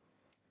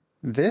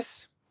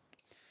this.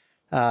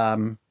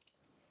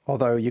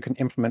 although you can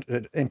implement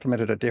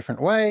it a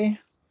different way,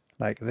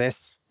 like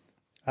this.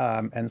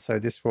 And so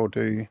this will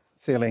do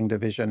ceiling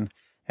division.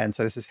 And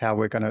so this is what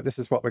we're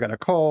going to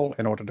call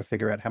in order to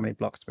figure out how many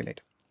blocks we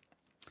need.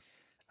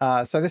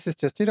 So this is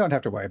just, you don't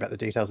have to worry about the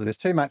details of this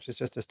too much. It's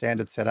just a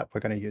standard setup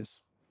we're going to use.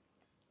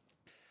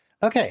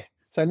 Okay,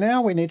 so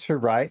now we need to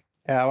write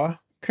our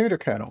CUDA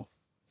kernel.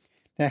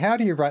 Now, how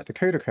do you write the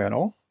CUDA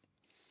kernel?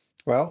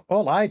 Well,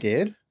 all I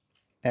did,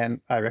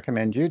 and I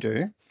recommend you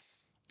do,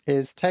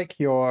 is take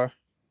your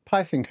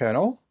Python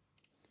kernel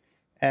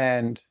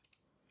and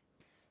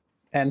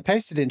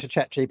paste it into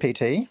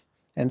ChatGPT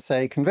and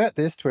say, convert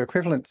this to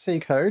equivalent C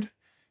code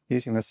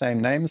using the same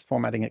names,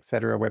 formatting,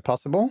 etc. where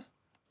possible.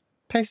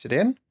 Paste it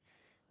in,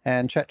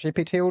 and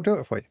ChatGPT will do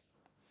it for you.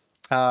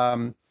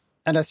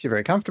 Unless you're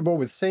very comfortable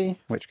with C, in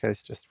which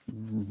case just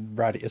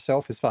write it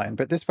yourself is fine.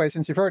 But this way,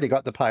 since you've already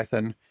got the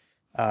Python,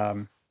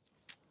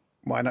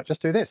 why not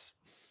just do this?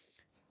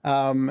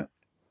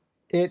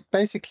 It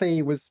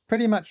basically was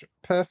pretty much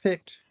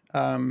perfect.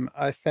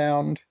 I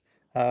found,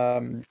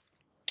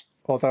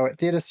 although it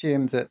did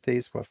assume that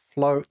these were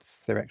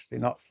floats, they're actually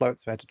not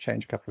floats, so I had to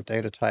change a couple of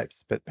data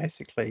types, but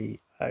basically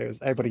I was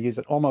able to use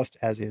it almost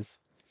as is.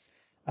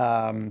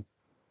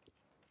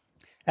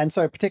 And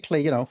so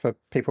particularly, for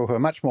people who are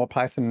much more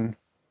Python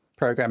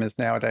programmers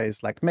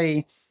nowadays like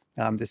me,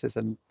 this is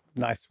a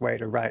nice way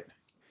to write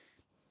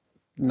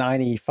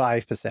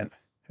 95%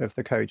 of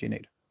the code you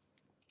need.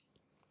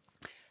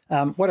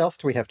 What else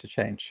do we have to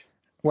change?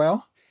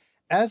 Well,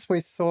 as we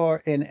saw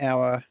in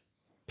our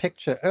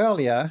picture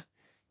earlier,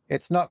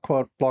 it's not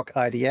called block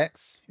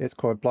IDX, it's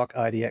called block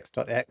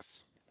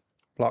IDX.x,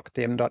 block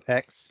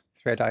dim.x,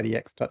 thread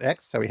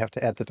IDX.x, so we have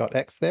to add the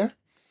 .x there.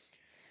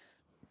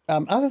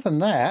 Other than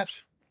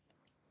that,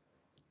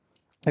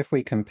 if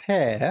we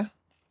compare,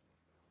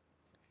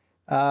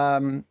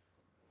 so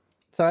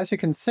as you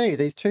can see,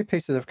 these two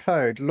pieces of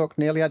code look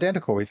nearly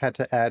identical. We've had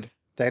to add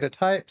data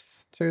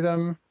types to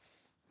them.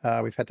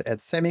 We've had to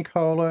add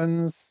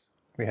semicolons.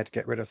 We had to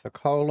get rid of the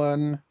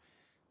colon.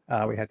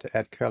 We had to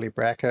add curly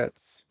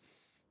brackets.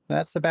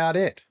 That's about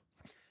it.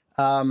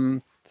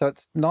 So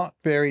it's not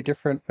very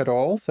different at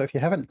all. So if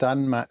you haven't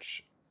done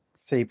much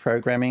C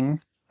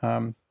programming,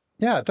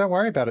 yeah, don't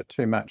worry about it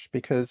too much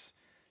because,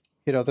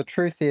 the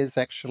truth is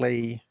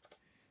actually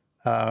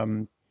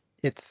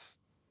it's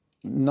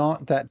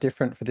not that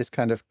different for this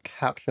kind of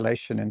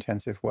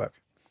calculation-intensive work.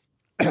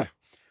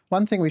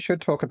 One thing we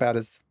should talk about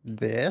is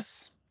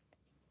this.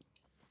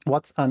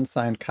 What's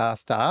unsigned char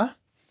star?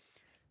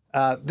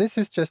 This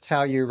is just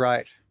how you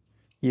write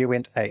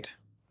uint 8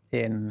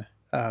 in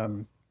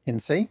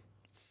C.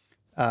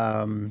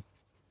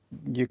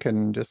 You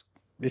can just,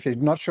 if you're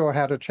not sure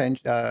how to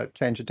change a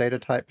data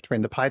type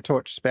between the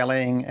PyTorch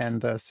spelling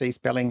and the C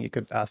spelling, you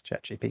could ask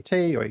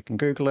ChatGPT or you can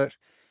Google it.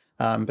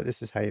 But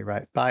this is how you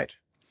write byte.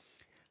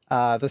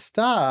 The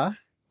star,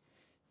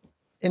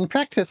 in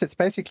practice, it's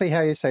basically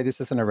how you say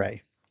this is an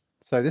array.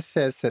 So this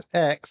says that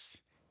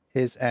X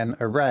is an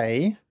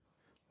array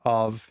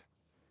of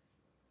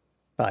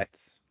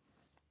bytes.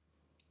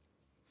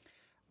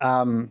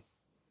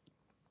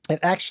 It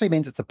actually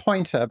means it's a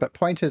pointer, but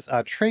pointers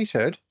are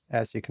treated,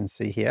 as you can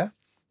see here,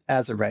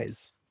 as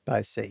arrays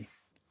by C.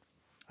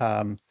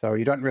 So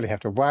you don't really have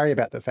to worry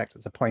about the fact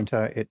it's a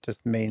pointer. It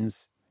just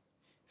means,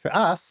 for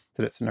us,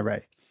 that it's an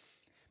array.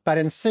 But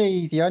in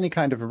C, the only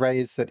kind of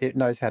arrays that it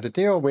knows how to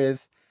deal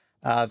with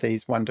are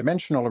these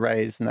one-dimensional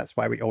arrays, and that's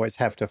why we always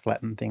have to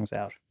flatten things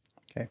out.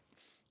 Okay,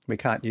 we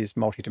can't use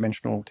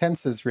multi-dimensional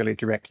tensors really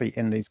directly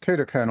in these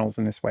CUDA kernels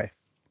in this way.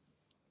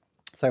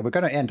 So we're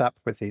going to end up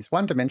with these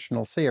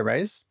one-dimensional C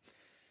arrays.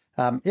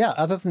 Yeah,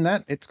 other than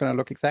that, it's going to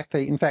look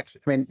exactly, in fact,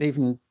 I mean,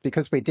 even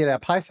because we did our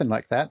Python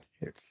like that,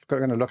 it's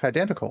going to look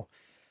identical.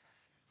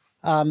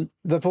 The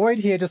void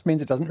here just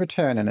means it doesn't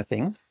return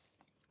anything.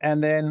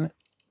 And then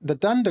the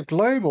dunder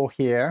global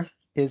here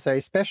is a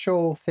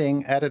special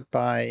thing added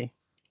by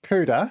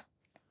CUDA.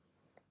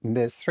 And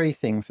there's three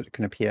things that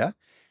can appear.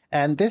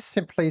 And this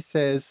simply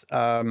says,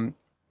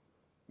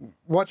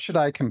 what should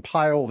I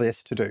compile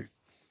this to do?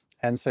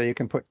 And so you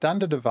can put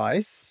dunder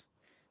device,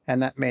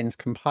 and that means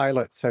compile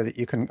it so that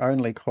you can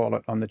only call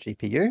it on the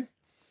GPU.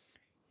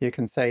 You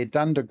can say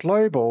dunder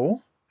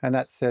global, and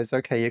that says,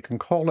 okay, you can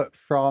call it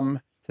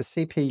from the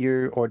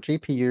CPU or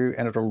GPU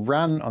and it'll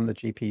run on the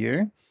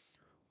GPU.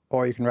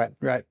 Or you can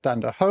write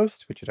dunder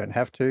host, which you don't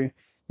have to.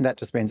 And that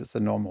just means it's a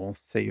normal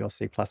C or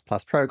C++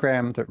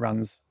 program that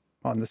runs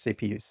on the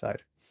CPU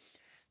side.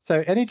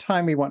 So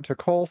anytime we want to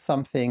call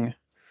something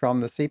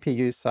from the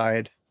CPU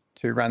side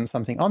to run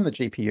something on the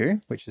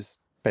GPU, which is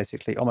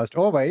basically almost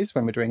always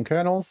when we're doing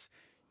kernels,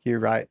 you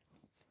write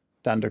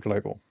dunder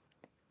global.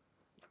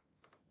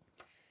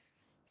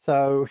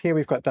 So here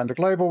we've got dunder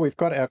global, we've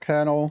got our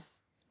kernel,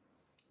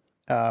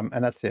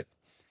 and that's it.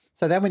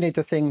 So then we need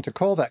the thing to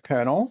call that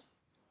kernel.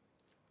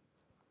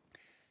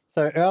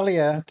 So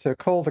earlier, to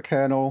call the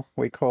kernel,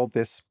 we called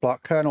this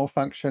block kernel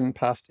function,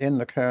 passed in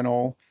the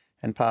kernel,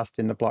 and passed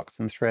in the blocks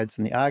and threads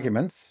and the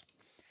arguments.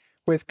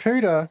 With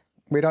CUDA,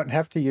 we don't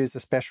have to use a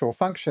special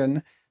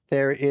function.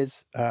 There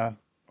is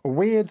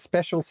weird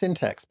special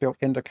syntax built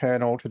into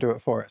kernel to do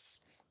it for us.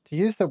 To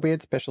use the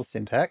weird special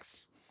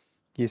syntax,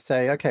 you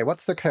say, okay,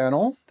 what's the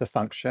kernel, the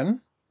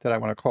function that I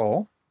want to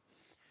call?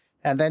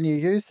 And then you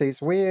use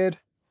these weird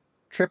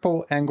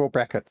triple angle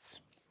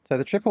brackets. So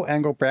the triple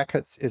angle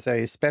brackets is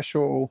a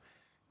special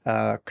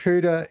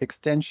CUDA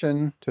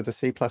extension to the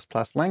C++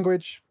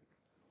 language.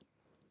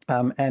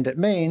 And it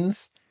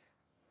means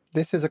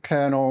this is a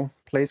kernel,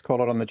 please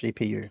call it on the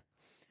GPU.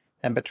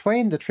 And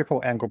between the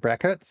triple angle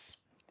brackets,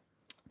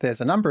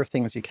 there's a number of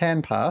things you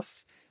can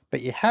pass,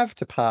 but you have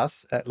to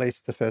pass at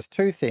least the first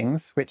two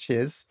things, which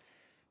is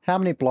how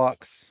many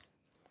blocks,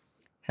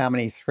 how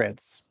many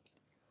threads.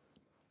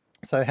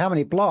 So how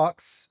many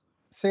blocks,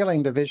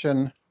 ceiling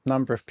division,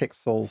 number of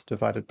pixels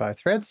divided by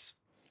threads,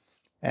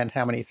 and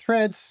how many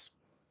threads,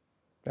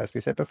 as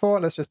we said before,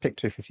 let's just pick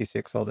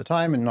 256 all the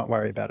time and not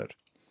worry about it.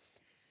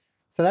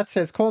 So that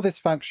says call this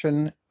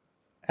function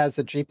as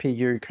a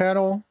GPU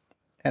kernel,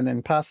 and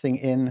then passing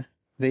in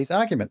these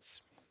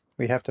arguments.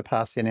 We have to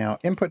pass in our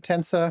input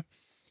tensor,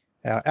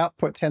 our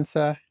output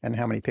tensor, and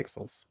how many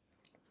pixels.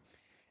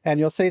 And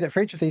you'll see that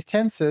for each of these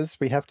tensors,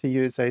 we have to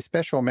use a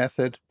special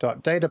method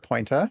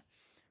 .dataPointer,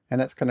 and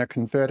that's going to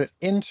convert it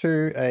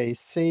into a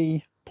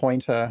C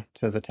pointer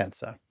to the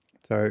tensor.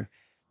 So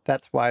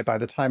that's why by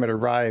the time it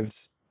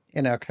arrives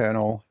in our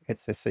kernel,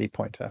 it's a C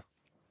pointer.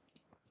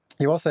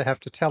 You also have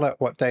to tell it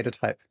what data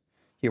type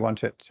you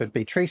want it to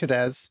be treated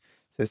as.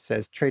 So this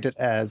says treat it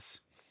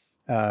as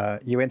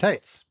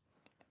uint8s.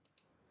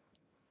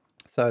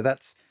 So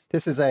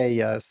this is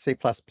a C++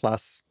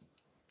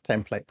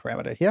 template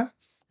parameter here,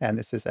 and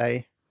this is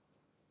a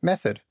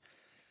method.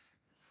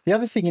 The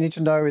other thing you need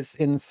to know is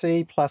in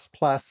C++,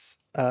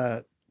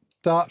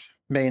 dot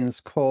means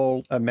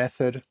call a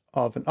method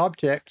of an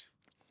object,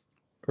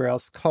 or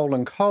else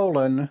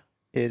colon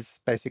is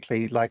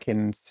basically like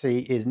in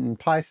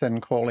Python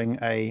calling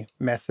a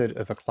method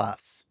of a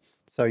class.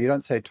 So you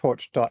don't say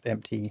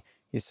torch.empty,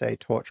 you say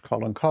torch :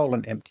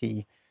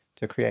 empty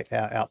to create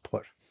our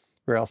output.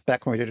 Or else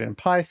back when we did it in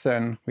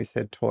Python, we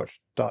said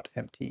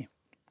torch.empty.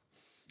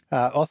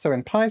 Also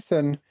in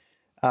Python,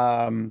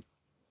 so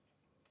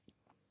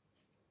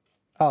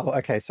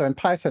in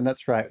Python,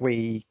 that's right,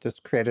 we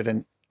just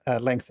created a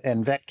length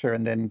n vector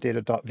and then did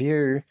a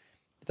 .view.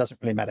 It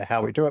doesn't really matter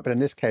how we do it, but in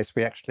this case,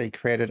 we actually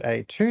created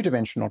a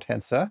two-dimensional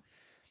tensor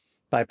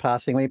by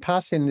we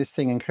pass in this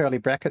thing in curly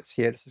brackets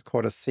here. This is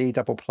called a C++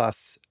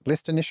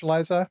 list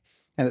initializer,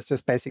 and it's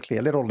just basically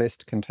a little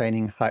list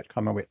containing height,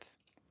 width.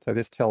 So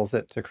this tells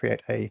it to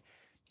create a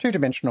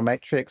two-dimensional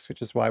matrix,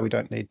 which is why we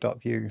don't need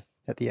 .view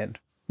at the end.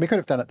 We could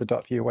have done it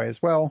the .view way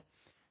as well.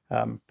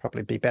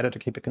 Probably be better to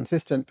keep it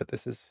consistent, but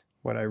this is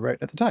what I wrote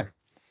at the time.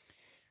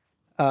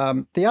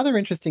 The other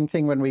interesting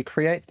thing when we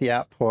create the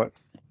output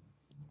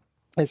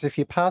is if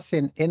you pass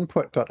in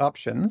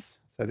input.options,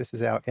 so this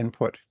is our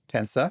input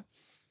tensor,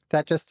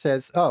 that just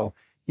says, oh,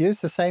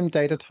 use the same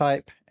data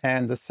type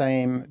and the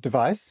same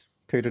device,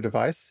 CUDA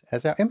device,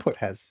 as our input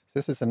has. So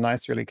this is a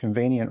nice, really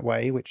convenient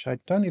way, which I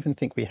don't even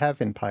think we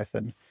have in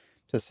Python,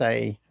 to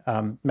say,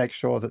 make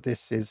sure that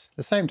this is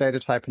the same data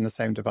type and the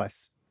same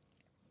device.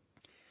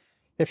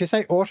 If you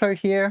say auto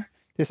here,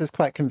 this is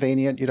quite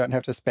convenient. You don't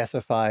have to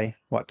specify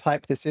what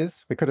type this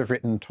is. We could have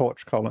written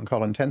torch :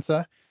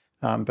 tensor,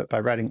 but by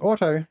writing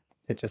auto,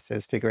 it just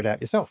says figure it out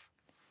yourself,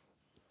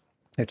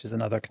 which is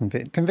another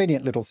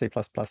convenient little C++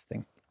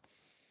 thing.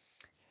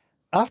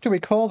 After we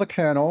call the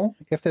kernel,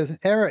 if there's an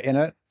error in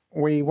it,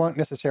 we won't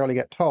necessarily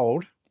get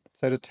told.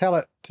 So to tell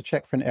it to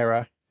check for an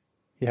error,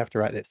 you have to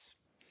write this.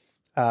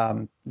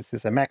 This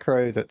is a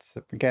macro that's,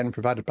 again,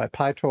 provided by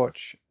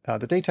PyTorch.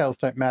 The details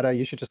don't matter.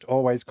 You should just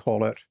always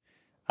call it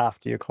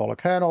after you call a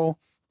kernel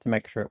to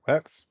make sure it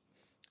works.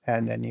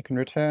 And then you can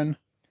return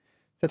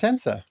the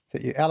tensor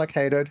that you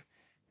allocated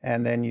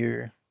and then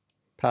you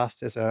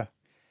passed as a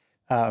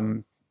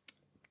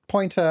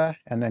pointer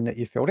and then that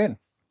you filled in.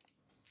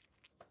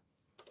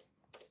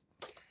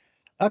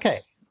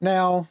 Okay,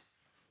 now,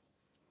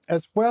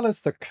 as well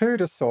as the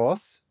CUDA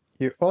source,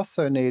 you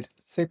also need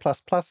C++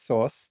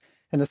 source.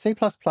 And the C++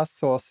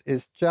 source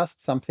is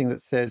just something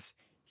that says,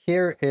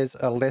 here is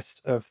a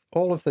list of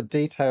all of the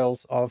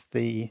details of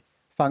the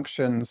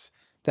functions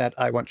that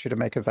I want you to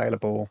make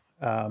available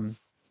to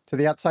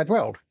the outside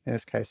world, in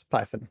this case,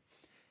 Python.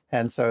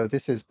 And so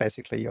this is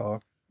basically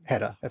your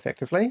header,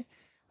 effectively.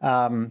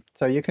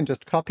 So you can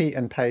just copy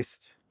and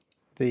paste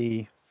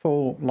the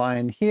full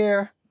line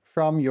here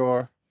from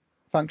your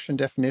function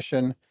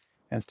definition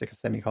and stick a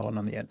semicolon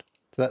on the end.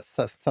 So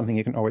that's something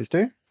you can always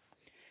do.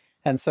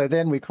 And so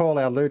then we call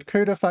our load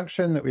CUDA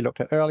function that we looked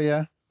at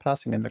earlier,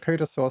 passing in the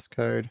CUDA source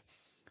code,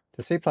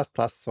 the C++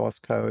 source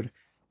code,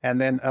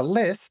 and then a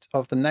list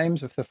of the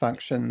names of the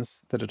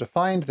functions that are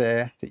defined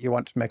there that you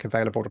want to make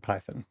available to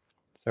Python.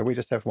 So we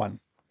just have one,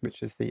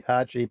 which is the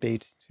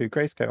RGB to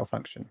grayscale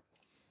function.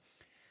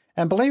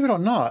 And believe it or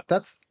not,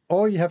 that's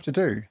all you have to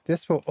do.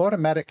 This will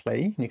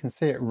automatically, and you can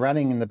see it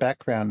running in the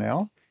background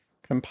now,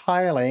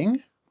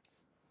 compiling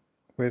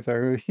with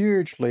a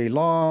hugely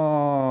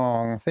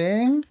long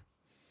thing,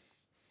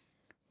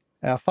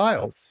 our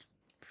files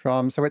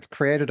so it's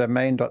created a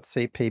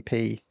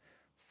main.cpp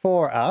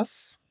for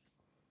us,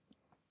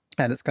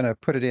 and it's going to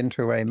put it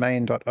into a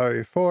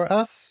main.o for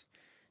us,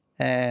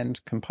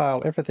 and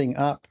compile everything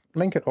up,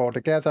 link it all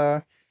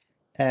together,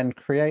 and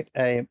create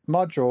a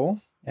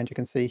module. And you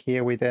can see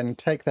here we then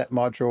take that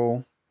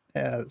module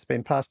that's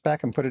been passed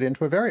back and put it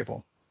into a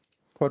variable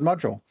called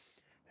module.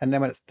 And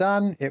then when it's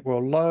done, it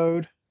will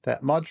load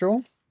that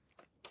module.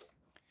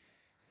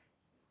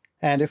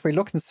 And if we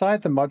look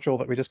inside the module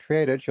that we just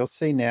created, you'll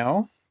see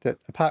now that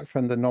apart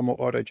from the normal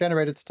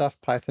auto-generated stuff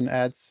Python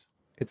adds,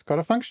 it's got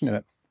a function in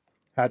it,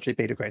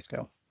 RGB to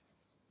grayscale.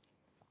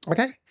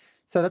 Okay,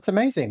 so that's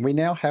amazing. We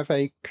now have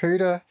a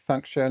CUDA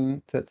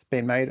function that's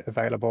been made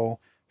available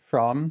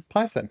from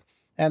Python.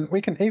 And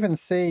we can even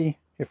see,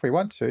 if we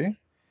want to,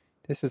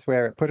 this is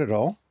where it put it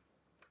all.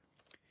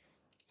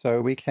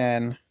 So we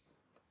can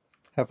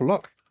have a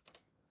look.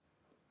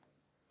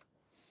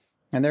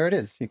 And there it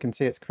is. You can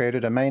see it's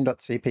created a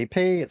main.cpp,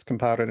 it's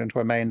compiled it into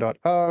a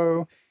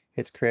main.o,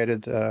 it's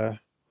created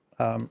a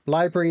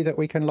library that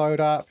we can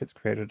load up, it's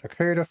created a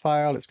CUDA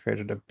file, it's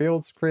created a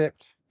build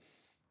script.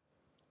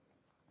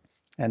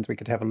 And we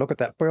could have a look at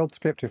that build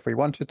script if we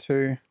wanted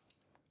to.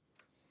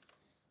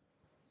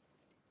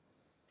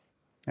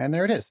 And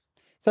there it is.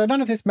 So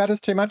none of this matters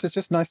too much. It's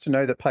just nice to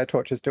know that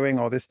PyTorch is doing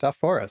all this stuff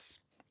for us.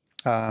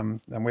 And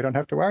we don't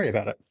have to worry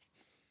about it.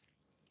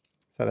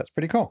 So that's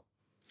pretty cool.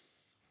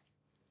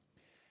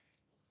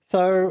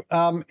 So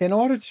in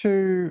order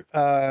to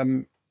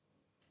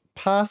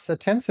pass a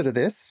tensor to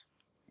this,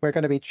 we're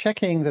going to be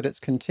checking that it's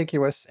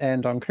contiguous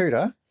and on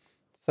CUDA.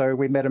 So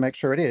we better make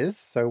sure it is.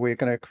 So we're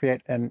going to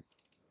create an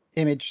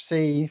image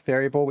C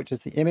variable, which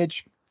is the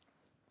image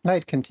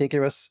made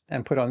contiguous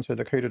and put onto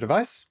the CUDA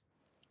device.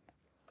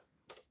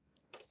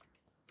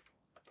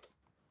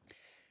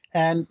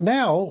 And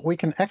now we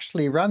can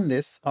actually run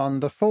this on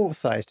the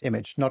full-sized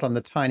image, not on the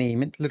tiny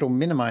little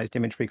minimized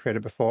image we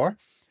created before.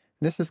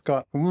 This has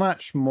got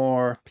much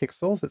more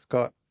pixels. It's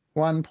got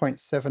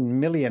 1.7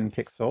 million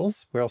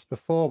pixels, whereas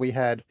before we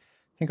had,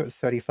 I think it was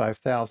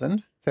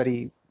 34,000.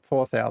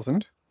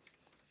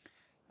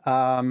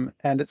 And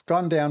it's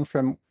gone down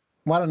from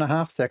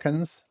 1.5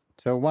 seconds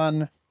to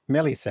 1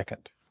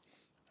 millisecond.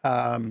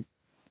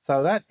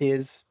 So that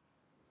is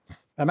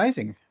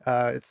amazing.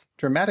 It's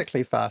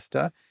dramatically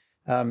faster,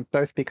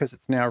 both because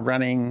it's now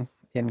running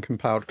in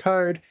compiled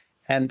code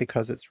and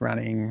because it's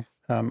running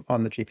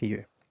on the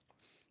GPU.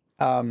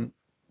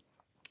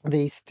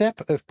 The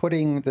step of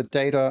putting the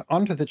data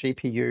onto the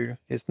GPU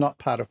is not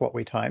part of what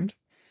we timed.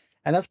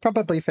 And that's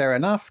probably fair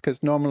enough,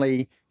 because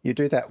normally you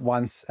do that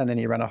once and then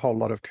you run a whole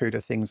lot of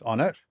CUDA things on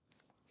it.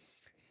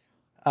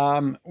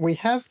 We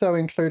have, though,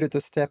 included the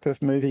step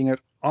of moving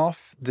it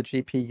off the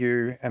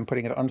GPU and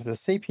putting it onto the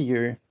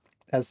CPU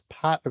as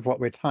part of what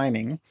we're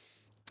timing.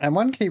 And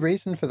one key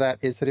reason for that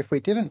is that if we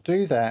didn't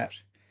do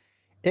that,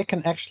 it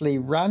can actually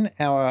run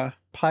our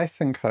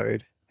Python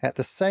code at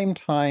the same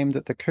time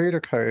that the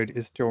CUDA code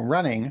is still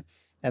running.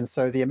 And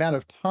so the amount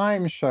of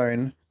time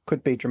shown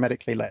could be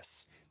dramatically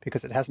less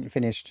because it hasn't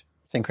finished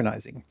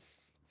synchronizing.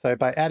 So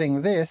by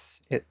adding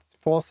this, it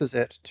forces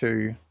it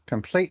to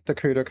complete the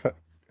CUDA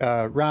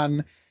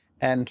run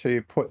and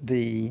to put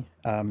the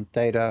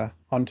data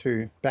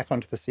back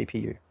onto the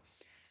CPU.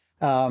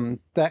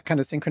 That kind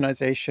of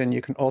synchronization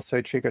you can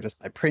also trigger just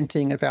by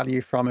printing a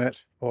value from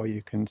it, or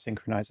you can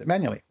synchronize it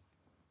manually.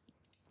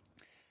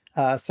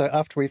 So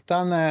after we've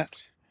done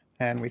that,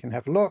 and we can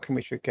have a look, and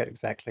we should get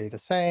exactly the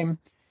same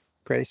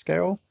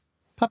grayscale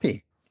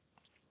puppy.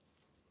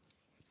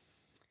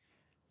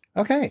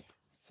 Okay,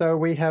 so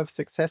we have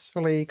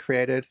successfully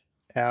created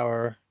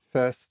our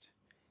first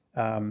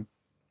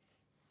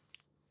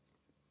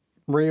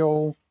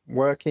real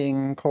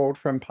working called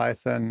from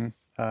Python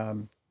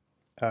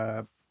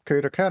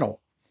CUDA kernel.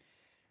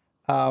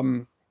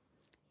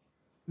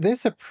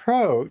 This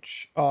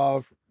approach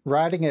of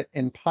writing it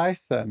in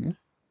Python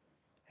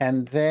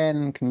and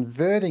then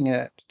converting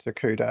it to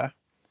CUDA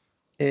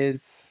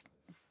is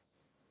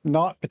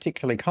not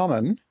particularly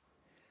common,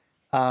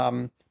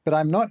 but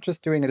I'm not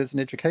just doing it as an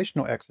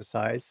educational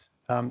exercise.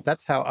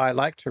 That's how I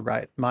like to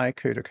write my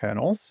CUDA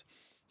kernels,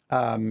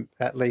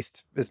 at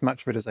least as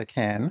much of it as I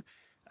can,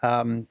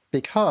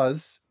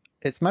 because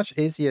it's much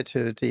easier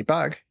to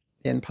debug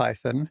in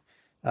Python.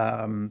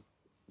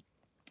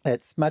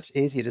 It's much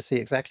easier to see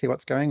exactly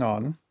what's going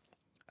on.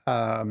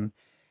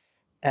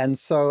 And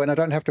I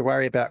don't have to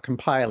worry about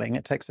compiling.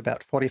 It takes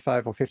about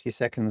 45 or 50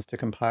 seconds to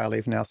compile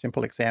even our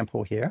simple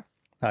example here.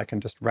 I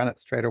can just run it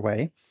straight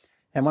away.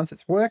 And once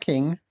it's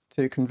working,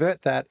 to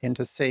convert that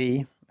into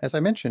C, as I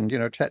mentioned,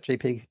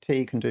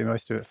 ChatGPT can do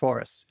most of it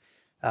for us.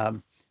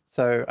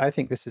 So I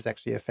think this is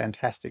actually a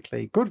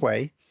fantastically good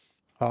way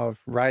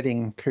of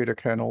writing CUDA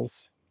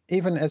kernels,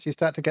 even as you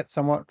start to get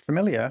somewhat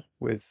familiar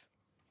with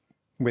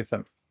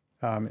them.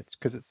 It's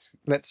because it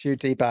lets you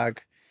debug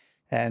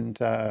and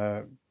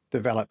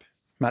develop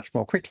much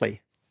more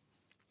quickly.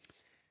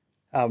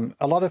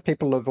 A lot of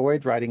people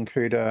avoid writing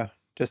CUDA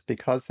just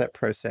because that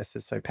process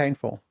is so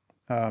painful.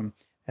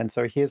 And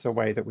so here's a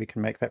way that we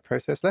can make that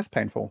process less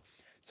painful.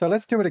 So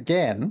let's do it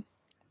again.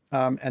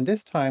 And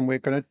this time we're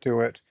going to do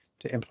it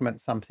to implement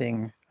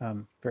something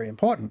very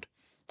important,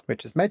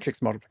 which is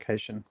matrix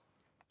multiplication.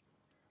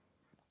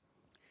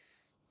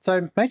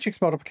 So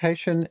matrix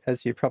multiplication,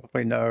 as you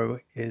probably know,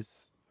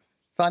 is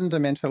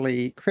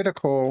fundamentally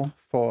critical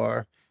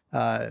for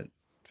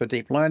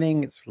deep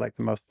learning. It's like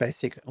the most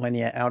basic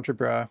linear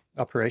algebra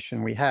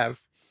operation we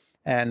have.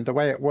 And the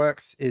way it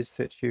works is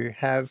that you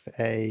have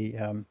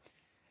a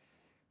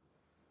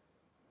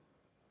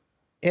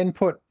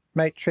input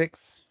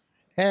matrix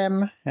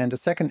M and a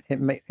second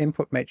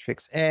input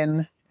matrix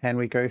N, and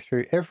we go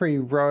through every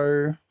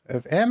row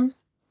of M.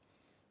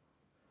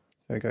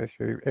 So we go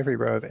through every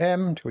row of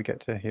M until we get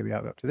to, here we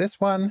are up to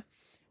this one,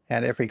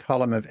 and every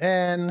column of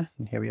N,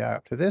 and here we are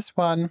up to this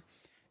one.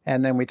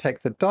 And then we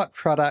take the dot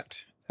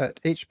product at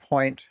each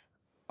point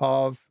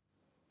of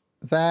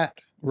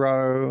that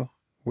row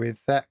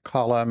with that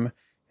column,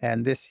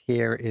 and this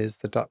here is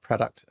the dot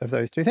product of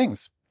those two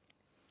things.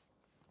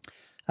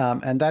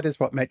 And that is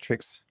what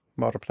matrix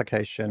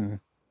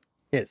multiplication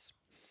is.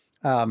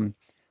 So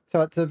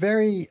it's a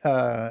very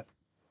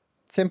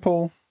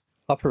simple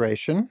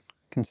operation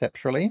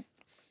conceptually,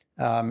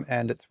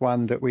 and it's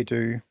one that we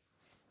do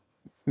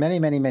many,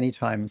 many, many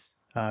times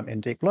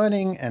in deep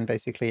learning, and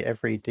basically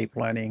every deep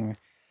learning,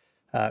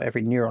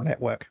 every neural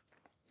network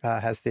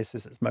has this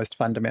as its most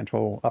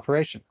fundamental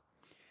operation.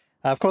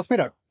 Of course, we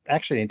don't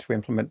actually need to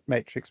implement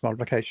matrix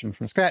multiplication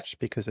from scratch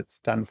because it's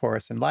done for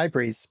us in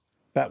libraries,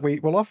 but we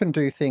will often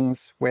do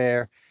things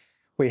where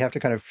we have to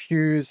kind of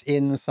fuse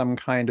in some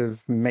kind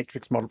of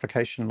matrix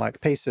multiplication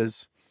like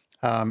pieces.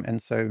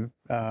 And so,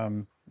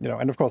 you know,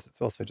 and of course,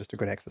 it's also just a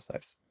good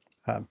exercise.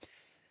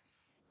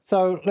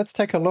 So let's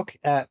take a look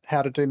at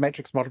how to do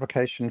matrix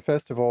multiplication,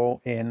 first of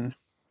all, in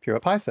pure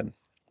Python.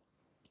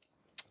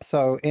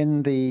 So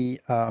in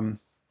the,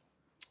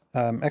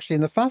 actually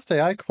in the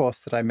FastAI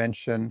course that I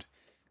mentioned,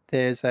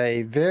 there's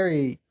a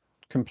very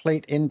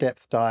complete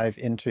in-depth dive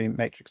into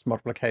matrix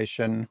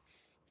multiplication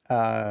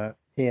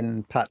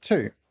in part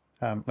 2,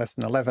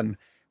 lesson 11,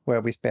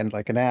 where we spend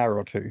like an hour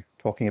or two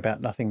talking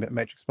about nothing but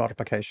matrix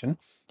multiplication.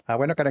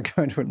 We're not going to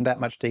go into it in that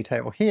much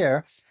detail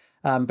here,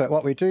 but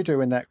what we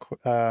do in that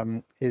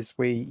is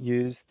we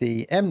use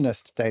the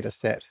MNIST data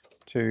set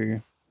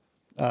to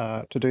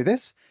do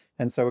this.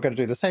 And so we're going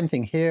to do the same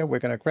thing here. We're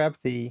going to grab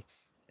the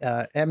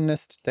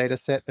MNIST data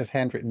set of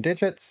handwritten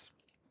digits,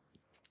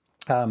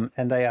 and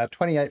they are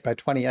 28 by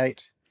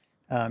 28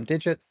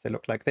 digits. They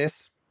look like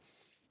this.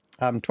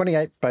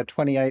 28 by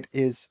 28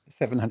 is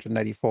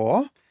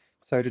 784.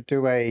 So to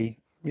do a,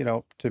 you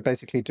know, to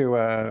basically do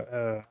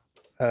a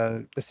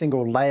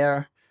single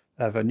layer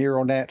of a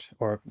neural net,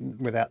 or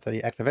without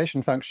the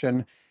activation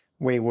function,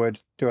 we would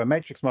do a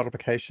matrix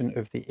multiplication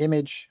of the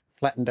image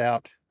flattened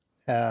out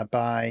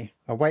by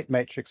a weight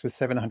matrix with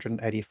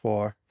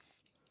 784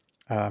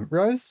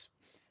 rows,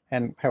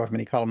 and however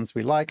many columns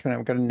we like. And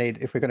we're going to need,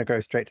 if we're going to go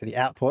straight to the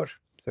output,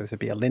 so this would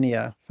be a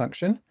linear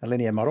function, a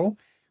linear model,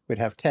 we'd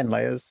have 10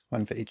 layers,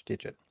 one for each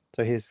digit.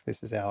 So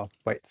this is our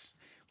weights.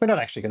 We're not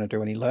actually going to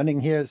do any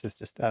learning here. This is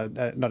just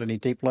not any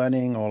deep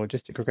learning or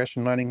logistic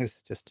regression learning. This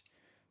is just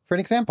for an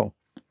example.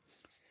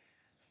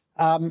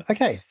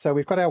 Okay, so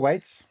we've got our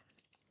weights,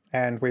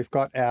 and we've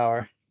got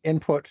our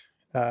input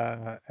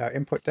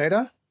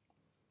data,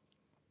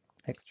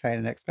 x train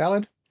and x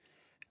valid.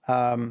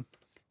 And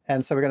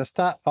so we're going to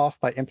start off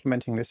by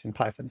implementing this in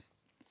Python.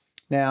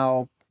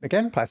 Now,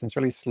 again, Python's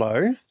really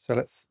slow, so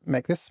let's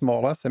make this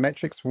smaller. So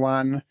matrix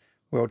 1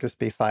 will just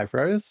be 5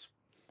 rows.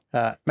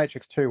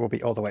 Matrix 2 will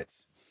be all the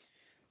weights.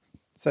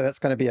 So that's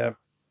going to be a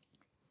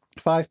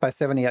 5 by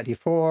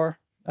 784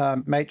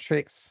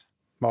 matrix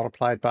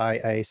multiplied by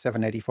a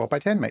 784 by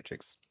 10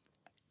 matrix.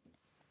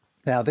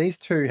 Now, these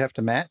two have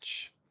to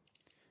match.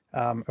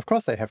 Of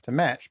course they have to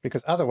match,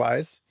 because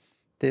otherwise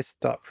this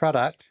dot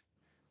product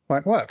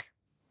won't work.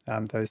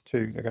 Those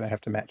two are going to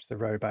have to match the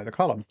row by the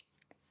column.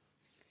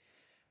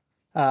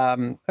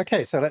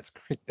 Okay, so let's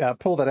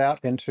pull that out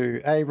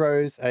into A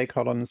rows, A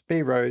columns,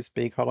 B rows,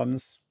 B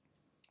columns.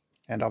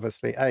 And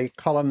obviously A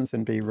columns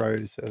and B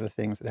rows are the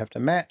things that have to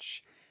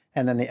match.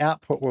 And then the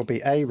output will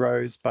be A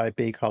rows by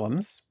B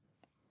columns,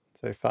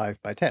 so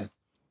 5 by 10.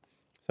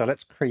 So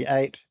let's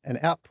create an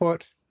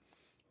output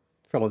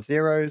full of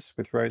zeros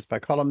with rows by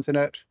columns in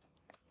it.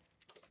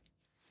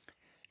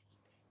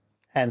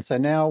 And so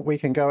now we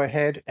can go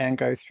ahead and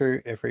go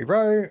through every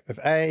row of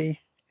A,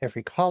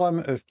 every column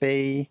of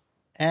B,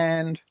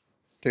 and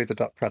do the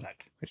dot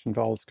product, which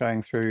involves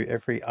going through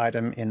every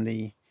item in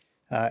the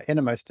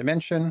innermost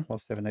dimension, or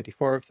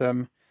 784 of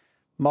them,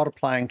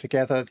 multiplying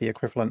together the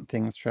equivalent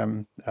things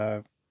from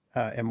M1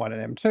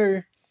 and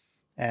M2,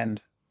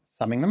 and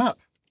summing them up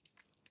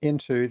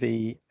into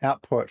the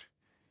output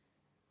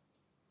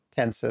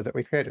tensor that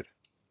we created.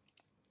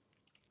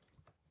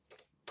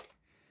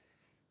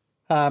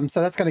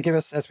 So that's going to give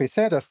us, as we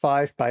said, a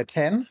 5 by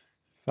 10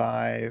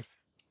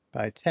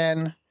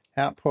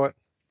 output.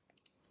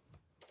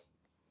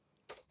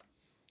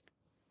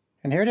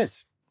 And here it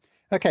is.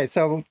 Okay,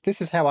 so this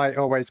is how I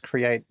always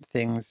create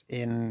things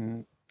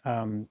in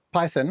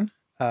Python.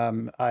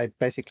 I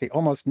basically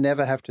almost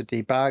never have to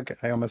debug.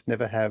 I almost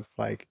never have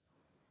like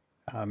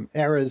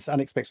errors,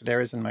 unexpected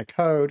errors in my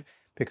code,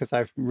 because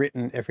I've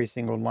written every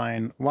single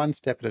line one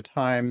step at a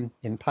time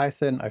in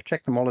Python. I've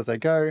checked them all as I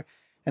go,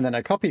 and then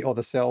I copy all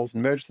the cells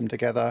and merge them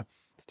together,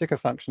 stick a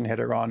function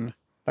header on,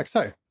 like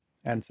so.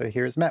 And so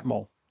here is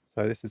mapmol.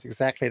 So this is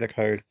exactly the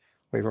code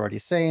we've already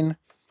seen,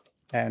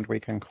 and we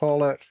can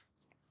call it,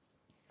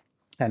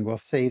 and we'll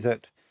see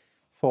that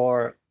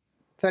for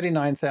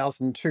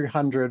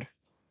 39,200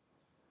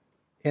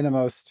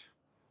 innermost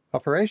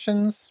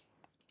operations,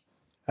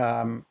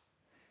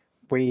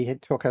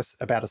 it took us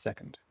about a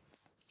second.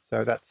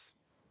 So that's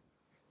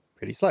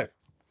pretty slow.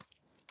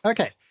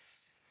 Okay,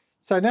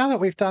 so now that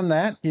we've done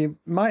that, you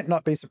might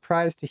not be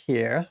surprised to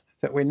hear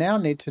that we now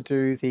need to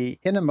do the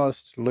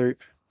innermost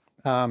loop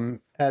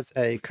as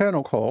a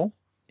kernel call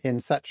in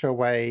such a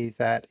way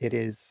that it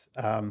is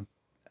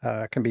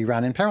can be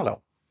run in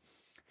parallel.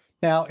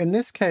 Now, in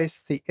this case,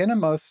 the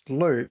innermost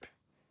loop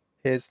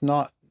is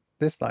not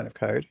this line of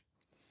code.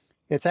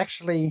 It's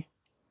actually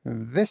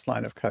this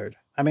line of code.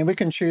 I mean, we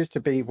can choose to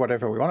be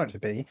whatever we want it to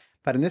be,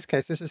 but in this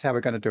case, this is how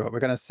we're going to do it. We're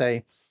going to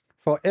say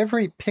for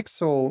every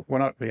pixel, well,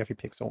 not every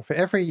pixel, for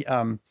every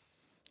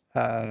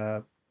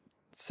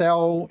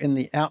cell in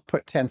the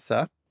output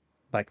tensor,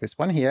 like this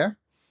one here,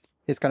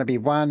 is going to be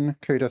one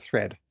CUDA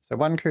thread. So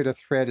one CUDA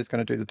thread is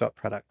going to do the dot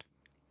product.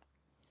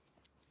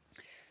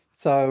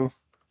 So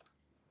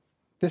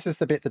this is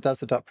the bit that does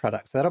the dot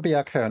product. So that'll be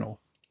our kernel.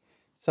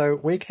 So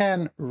we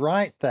can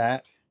write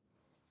that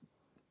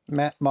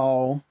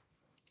mapmol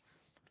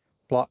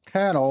block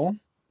kernel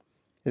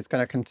is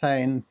going to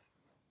contain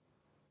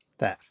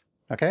that.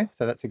 Okay,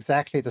 so that's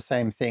exactly the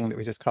same thing that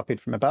we just copied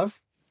from above.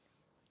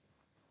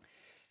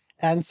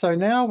 And so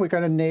now we're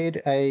going to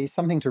need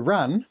something to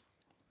run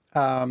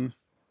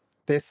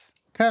this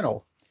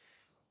kernel.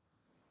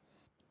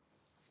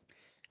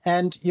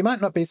 And you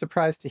might not be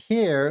surprised to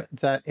hear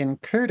that in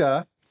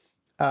CUDA,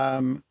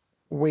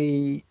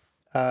 we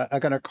are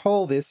going to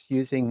call this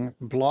using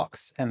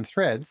blocks and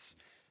threads.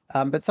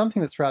 But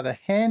something that's rather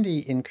handy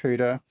in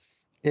CUDA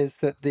is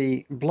that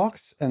the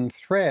blocks and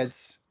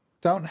threads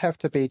don't have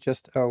to be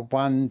just a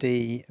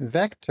 1D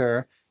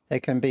vector.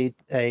 They can be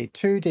a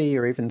 2D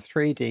or even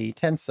 3D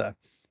tensor.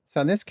 So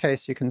in this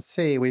case, you can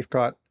see we've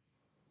got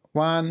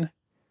 1,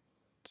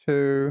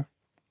 2,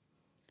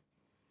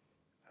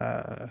 it's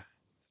a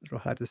little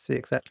hard to see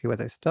exactly where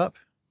they stop,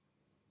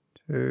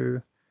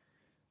 2,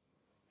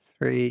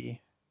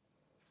 3,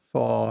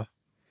 4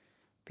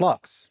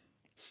 blocks.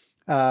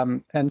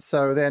 And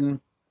so then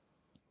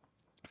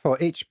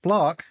for each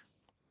block,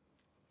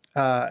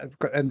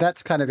 and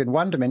that's kind of in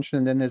one dimension,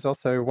 and then there's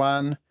also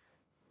 1,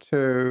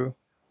 2,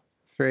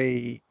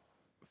 3,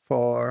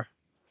 4,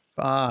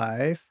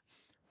 5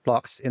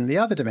 blocks in the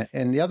other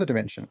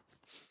dimension.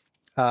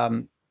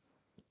 And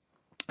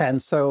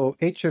so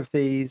each of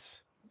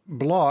these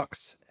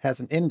blocks has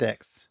an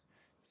index.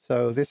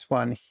 So this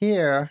one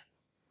here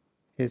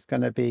is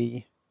going to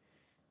be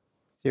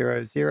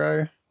 0,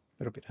 0, a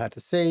little bit hard to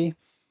see.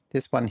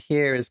 This one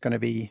here is going to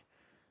be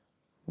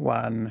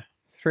 1,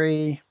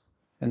 3,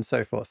 and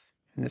so forth.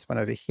 And this one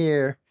over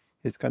here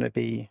is going to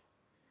be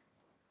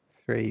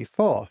 3,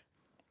 4.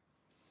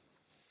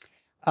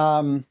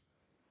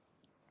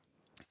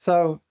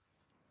 So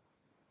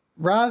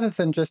rather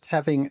than just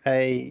having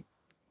a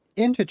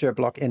integer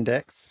block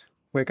index,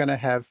 we're going to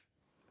have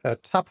a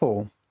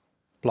tuple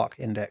block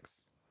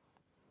index.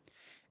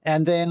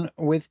 And then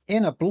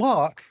within a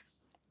block,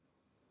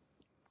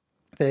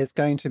 there's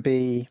going to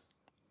be,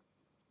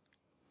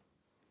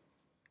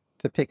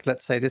 to pick,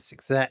 let's say, this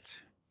exact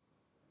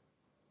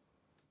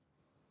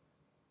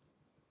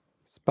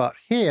spot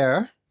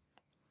here,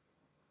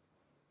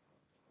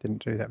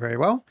 didn't do that very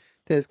well,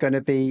 there's going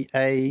to be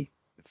a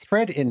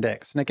thread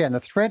index. And again, the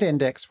thread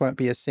index won't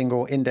be a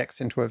single index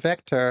into a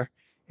vector.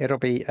 It'll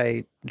be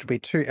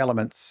 2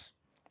 elements.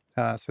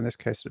 So in this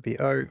case, it'll be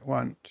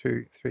 1,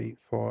 2, 3,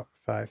 4,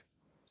 5,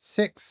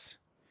 6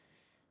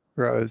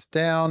 rows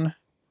down,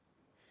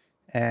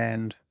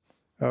 and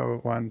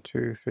 1,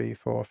 2, 3,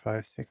 4,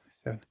 5, 6,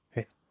 7,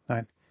 8,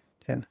 9,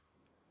 10.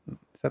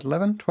 Is that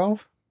 11,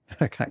 12?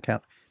 I can't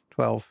count.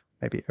 12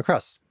 maybe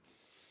across.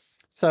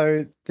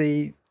 So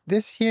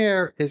this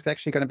here is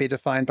actually going to be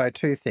defined by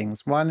 2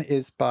 things. One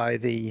is by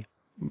the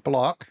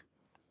block,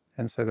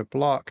 and so the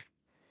block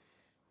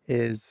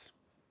is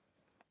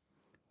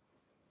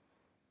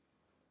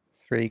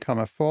 3,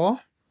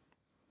 4,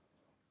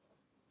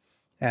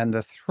 and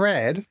the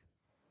thread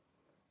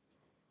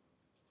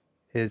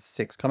is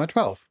 6,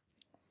 12.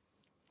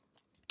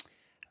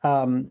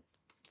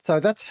 So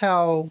that's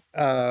how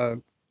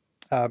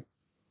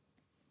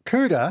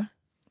CUDA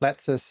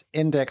lets us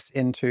index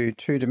into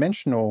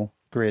 2-dimensional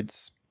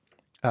grids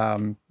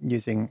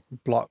using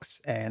blocks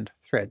and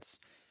threads.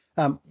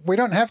 We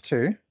don't have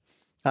to.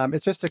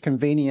 It's just a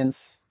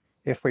convenience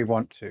if we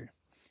want to.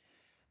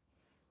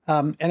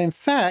 And in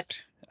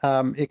fact,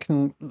 we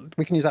can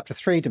use up to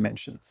 3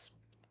 dimensions.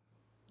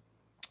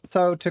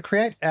 So to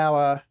create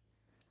our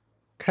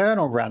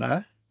kernel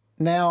runner,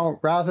 now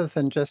rather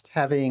than just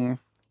having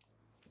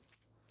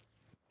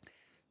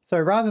So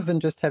rather than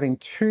just having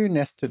two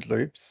nested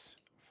loops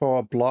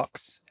for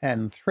blocks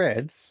and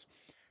threads,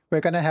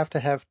 we're going to have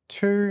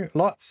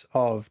lots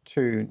of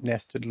two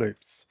nested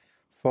loops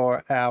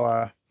for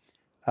our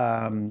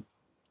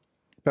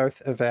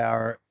both of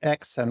our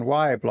X and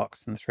Y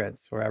blocks and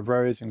threads, or our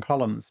rows and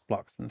columns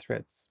blocks and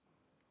threads.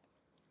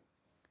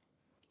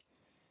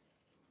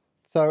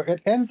 So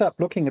it ends up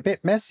looking a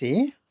bit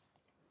messy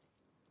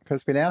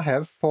because we now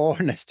have 4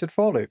 nested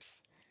for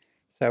loops.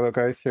 So we'll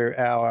go through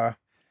our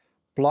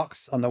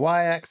blocks on the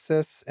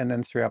y-axis, and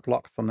then through our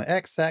blocks on the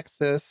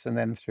x-axis, and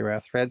then through our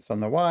threads on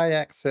the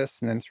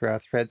y-axis, and then through our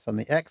threads on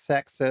the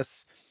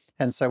x-axis.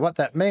 And so what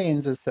that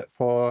means is that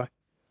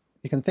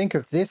you can think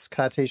of this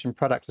Cartesian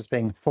product as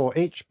being for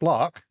each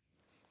block,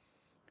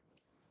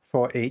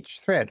 for each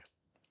thread.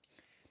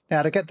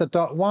 Now to get the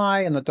 .y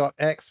and the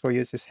 .x, we'll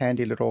use this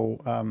handy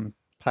little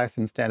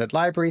Python standard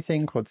library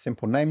thing called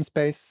simple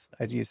namespace.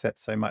 I'd use that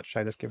so much,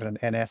 I just give it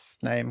an NS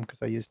name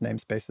because I use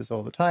namespaces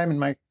all the time in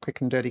my quick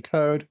and dirty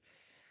code.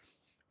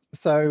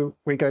 So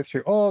we go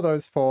through all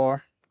those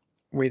 4.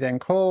 We then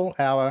call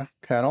our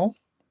kernel,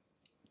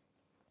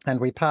 and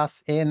we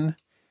pass in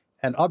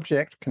an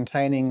object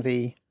containing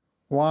the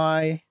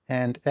y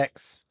and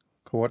x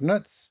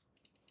coordinates.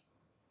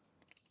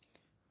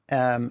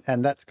 And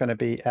that's going to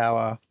be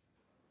our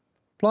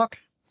block.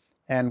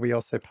 And we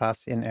also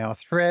pass in our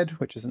thread,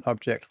 which is an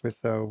object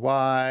with the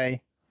y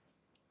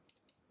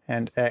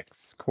and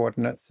x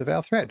coordinates of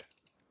our thread.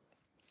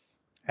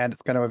 And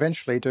it's going to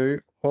eventually do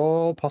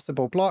all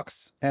possible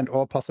blocks and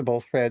all possible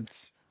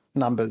threads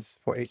numbers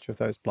for each of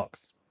those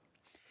blocks.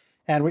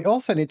 And we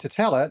also need to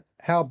tell it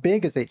how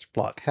big is each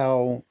block,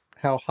 how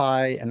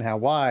high and how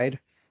wide.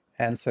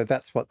 And so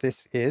that's what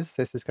this is.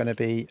 This is going to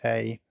be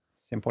a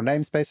simple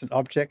namespace, an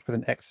object with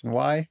an x and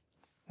y,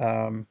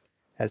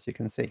 as you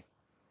can see.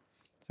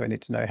 So we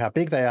need to know how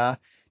big they are.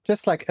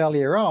 Just like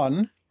earlier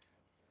on,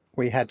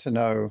 we had to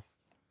know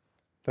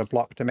the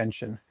block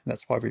dimension. And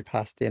that's why we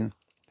passed in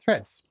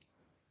threads.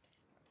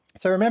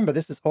 So remember,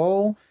 this is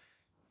all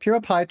pure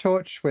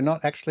PyTorch. We're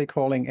not actually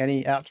calling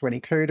out to any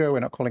CUDA.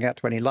 We're not calling out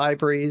to any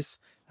libraries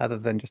other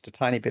than just a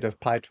tiny bit of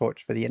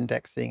PyTorch for the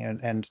indexing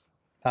and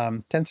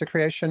tensor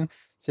creation.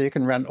 So you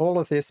can run all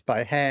of this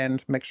by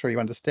hand, make sure you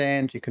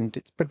understand. You can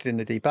put it in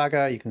the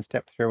debugger. You can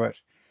step through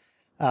it.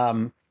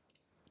 And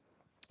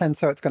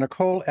so it's going to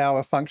call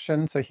our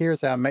function. So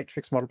here's our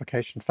matrix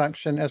multiplication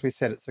function. As we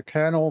said, it's a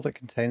kernel that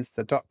contains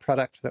the dot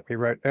product that we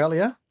wrote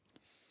earlier.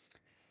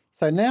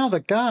 So now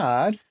the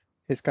guard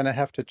is going to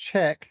have to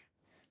check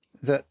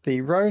that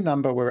the row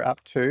number we're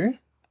up to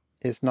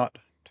is not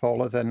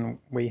taller than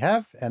we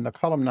have, and the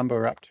column number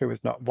we're up to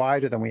is not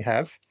wider than we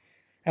have.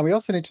 And we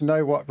also need to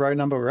know what row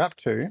number we're up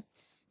to.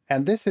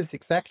 And this is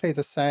exactly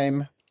the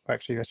same, or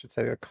actually I should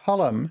say the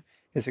column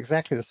is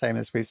exactly the same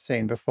as we've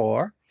seen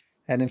before.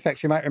 And in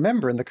fact, you might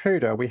remember in the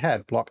CUDA, we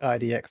had block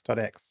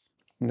idx.x,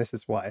 and this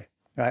is why,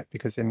 right?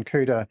 Because in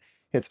CUDA,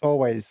 it's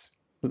always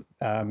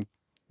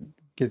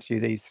gives you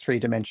these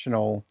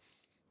 3-dimensional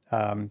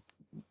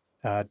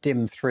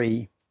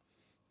dim3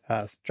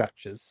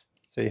 structures.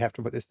 So you have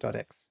to put this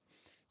 .x.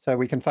 So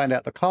we can find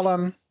out the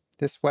column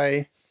this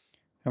way,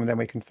 and then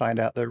we can find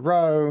out the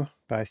row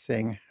by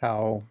seeing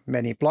how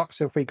many blocks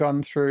have we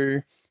gone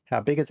through, how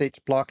big is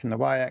each block in the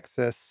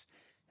y-axis,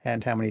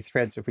 and how many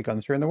threads have we gone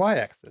through in the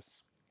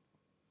y-axis.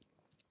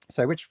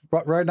 So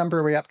what row number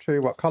are we up to?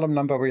 What column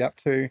number are we up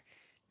to?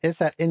 Is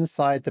that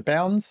inside the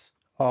bounds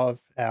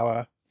of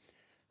our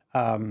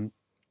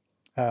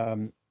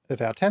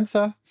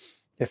tensor?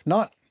 If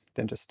not,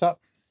 then just stop,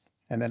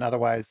 and then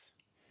otherwise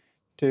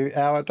do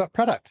our dot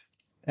product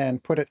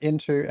and put it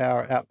into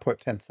our output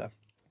tensor.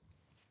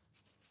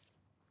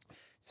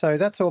 So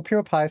that's all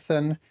pure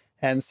Python,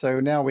 and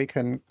so now we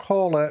can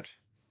call it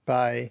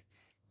by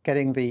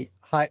getting the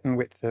height and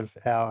width of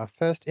our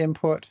first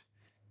input,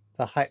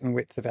 the height and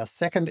width of our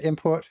second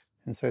input,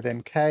 and so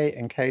then k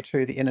and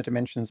k2, the inner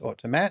dimensions ought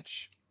to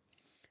match.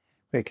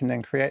 We can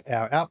then create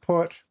our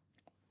output,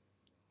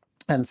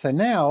 and so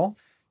now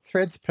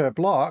threads per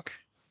block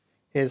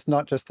is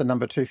not just the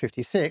number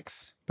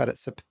 256, but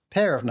it's a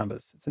pair of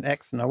numbers. It's an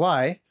x and a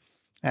y,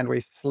 and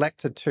we've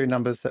selected 2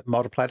 numbers that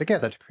multiply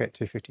together to create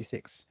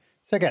 256.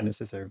 So again, this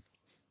is a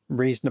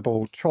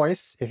reasonable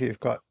choice if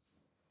you've got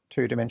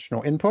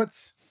 2-dimensional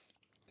inputs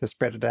to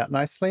spread it out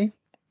nicely.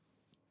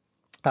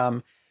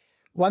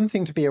 One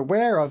thing to be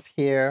aware of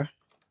here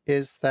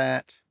is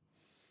that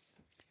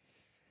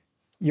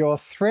your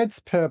threads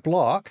per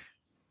block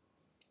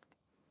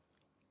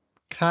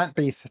can't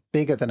be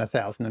bigger than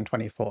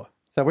 1024.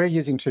 So we're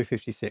using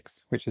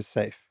 256, which is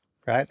safe,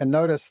 right? And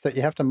notice that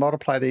you have to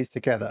multiply these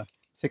together.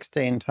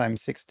 16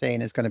 times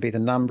 16 is going to be the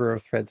number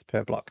of threads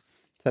per block.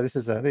 So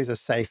these are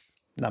safe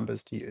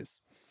numbers to use.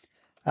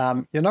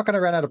 You're not going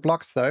to run out of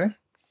blocks though.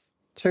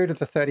 2 to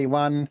the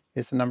 31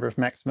 is the number of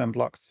maximum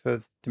blocks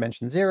for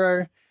dimension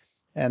 0,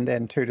 and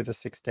then 2 to the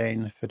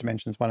 16 for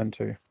dimensions 1 and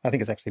 2. I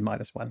think it's actually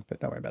 -1, but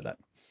don't worry about that.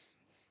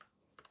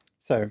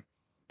 So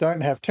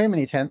don't have too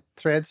many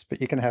threads, but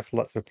you can have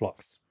lots of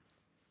blocks.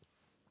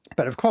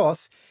 But of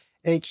course,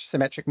 Each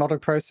symmetric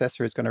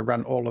multiprocessor is going to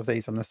run all of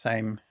these on the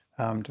same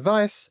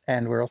device,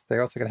 and they're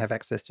also going to have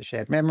access to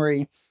shared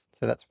memory.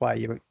 So that's why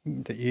you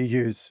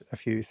use a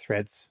few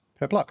threads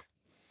per block.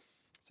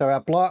 So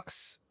our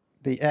blocks,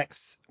 the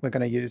X, we're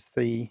going to use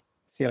the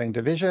ceiling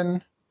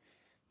division.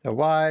 The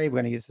Y, we're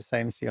going to use the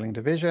same ceiling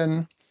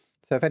division.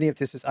 So if any of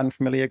this is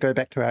unfamiliar, go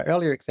back to our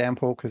earlier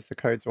example because the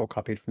code's all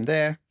copied from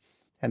there.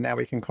 And now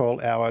we can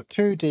call our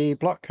 2D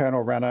block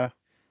kernel runner,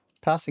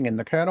 passing in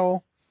the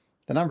kernel,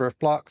 the number of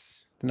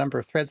blocks, the number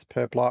of threads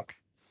per block,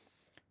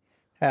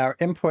 our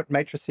input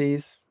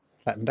matrices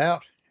flattened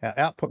out, our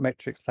output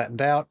matrix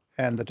flattened out,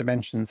 and the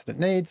dimensions that it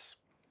needs,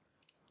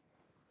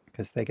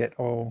 because they get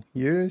all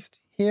used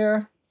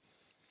here,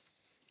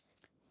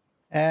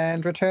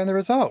 and return the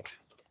result.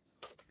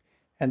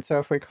 And so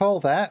if we call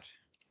that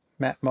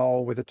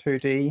matmul with a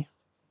 2D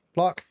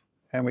block,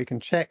 and we can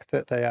check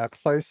that they are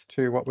close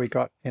to what we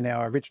got in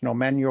our original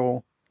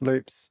manual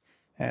loops,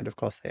 and of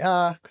course they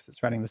are, because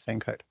it's running the same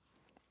code.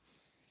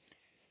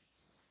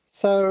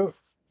 So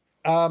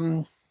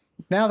now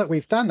that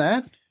we've done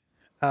that,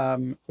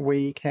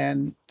 we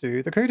can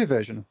do the CUDA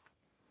version.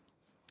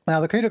 Now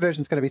the CUDA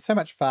version is going to be so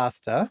much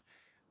faster.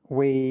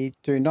 We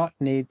do not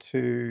need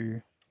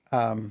to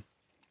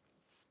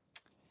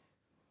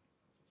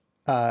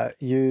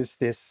use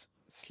this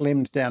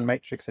slimmed down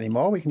matrix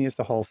anymore. We can use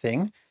the whole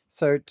thing.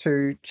 So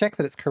to check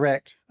that it's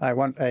correct, I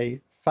want a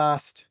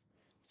fast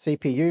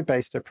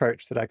CPU-based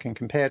approach that I can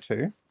compare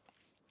to.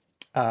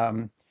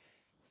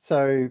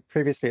 So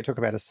previously it took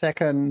about a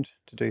second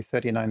to do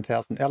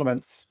 39,000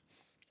 elements.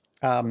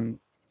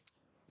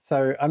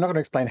 So I'm not going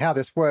to explain how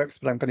this works,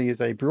 but I'm going to use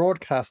a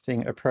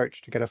broadcasting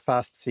approach to get a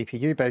fast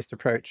CPU-based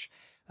approach.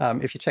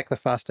 If you check the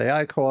Fast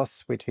AI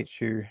course, we teach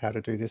you how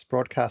to do this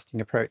broadcasting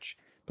approach,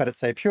 but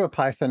it's a pure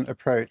Python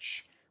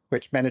approach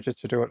which manages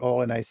to do it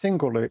all in a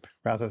single loop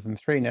rather than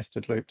 3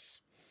 nested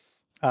loops.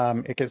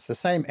 It gives the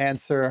same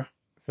answer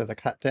for the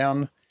cut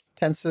down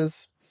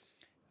tensors.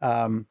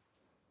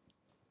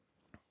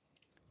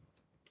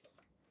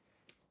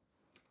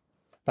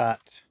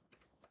 But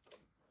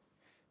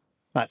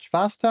much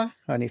faster,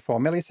 only 4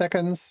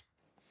 milliseconds.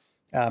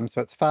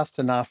 So it's fast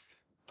enough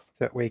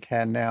that we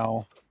can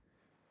now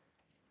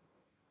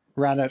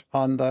run it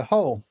on the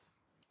whole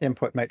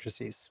input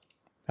matrices.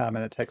 And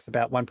it takes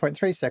about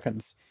 1.3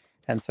 seconds.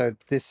 And so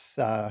this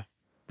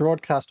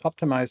broadcast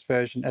optimized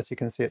version, as you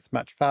can see, it's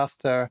much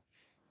faster.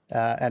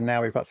 And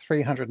now we've got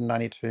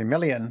 392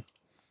 million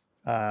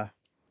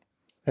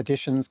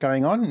additions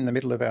going on in the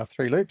middle of our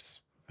 3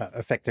 loops,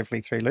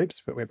 effectively 3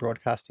 loops, but we're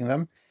broadcasting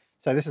them.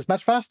 So this is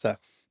much faster.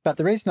 But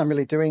the reason I'm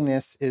really doing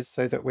this is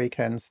so that we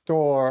can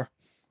store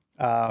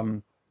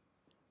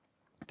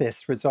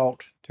this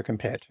result to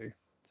compare to.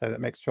 So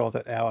that makes sure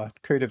that our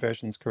CUDA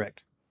version is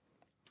correct.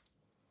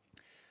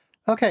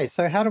 Okay,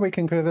 so how do we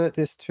convert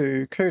this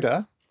to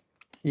CUDA?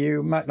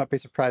 You might not be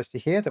surprised to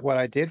hear that what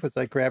I did was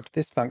I grabbed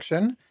this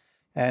function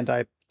and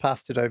I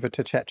passed it over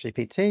to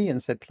ChatGPT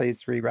and said,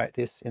 please rewrite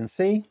this in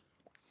C.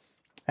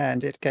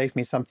 And it gave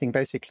me something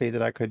basically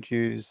that I could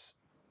use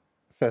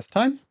first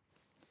time.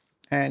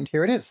 And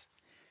here it is.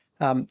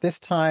 This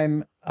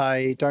time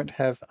I don't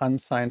have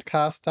unsigned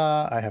char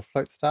star, I have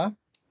float star.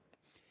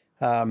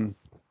 Other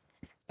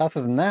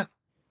than that,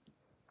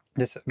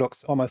 this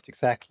looks almost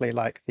exactly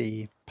like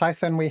the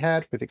Python we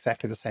had with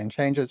exactly the same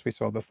changes we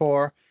saw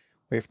before.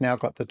 We've now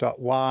got the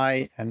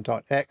 .y and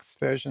 .x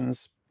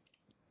versions.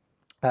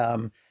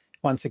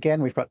 Once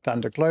again, we've got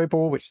dunder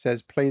global, which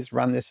says, please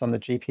run this on the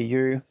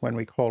GPU when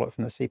we call it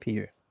from the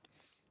CPU.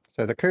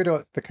 So the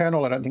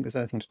kernel, I don't think there's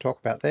anything to talk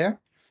about there.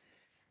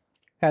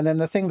 And then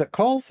the thing that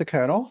calls the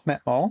kernel,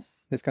 matmul,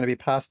 is going to be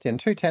passed in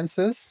 2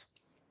 tensors.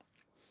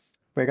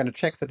 We're going to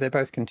check that they're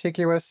both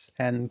contiguous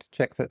and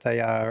check that they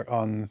are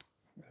on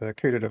the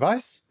CUDA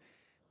device.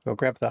 We'll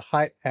grab the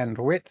height and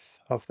width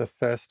of the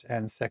first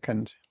and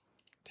second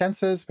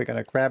tensors. We're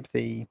going to grab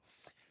the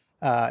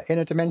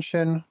inner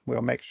dimension.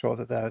 We'll make sure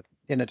that the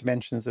inner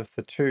dimensions of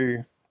the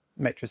 2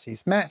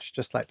 matrices match,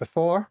 just like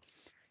before.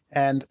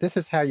 And this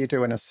is how you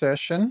do an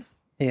assertion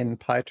in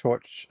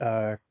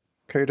PyTorch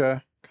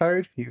CUDA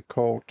code. You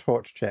call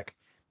torch check.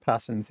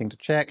 Pass in the thing to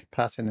check,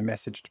 pass in the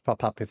message to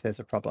pop up if there's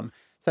a problem.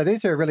 So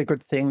these are a really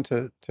good thing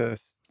to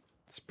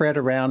spread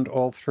around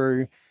all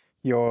through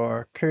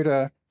your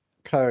CUDA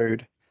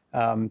code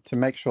to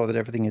make sure that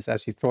everything is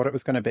as you thought it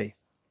was going to be.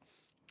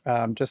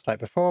 Just like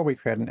before, we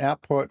create an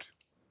output.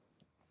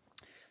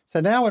 So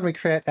now when we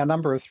create our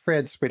number of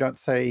threads, we don't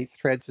say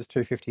threads is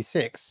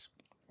 256.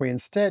 We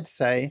instead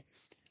say,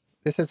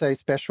 this is a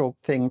special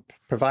thing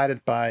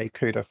provided by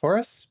CUDA for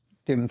us,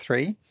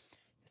 dim3.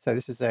 So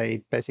this is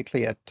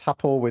basically a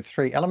tuple with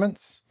 3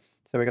 elements.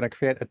 So we're going to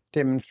create a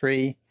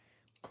dim3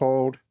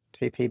 called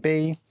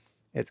TPB.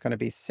 It's going to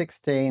be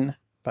 16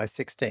 by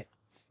 16.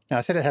 Now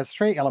I said it has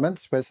 3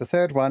 elements. Where's the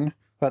third one?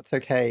 Well, that's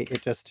okay.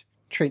 It just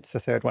treats the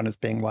third one as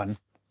being 1.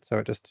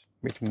 So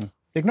we can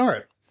ignore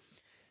it.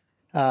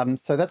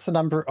 So that's the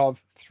number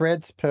of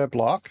threads per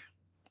block.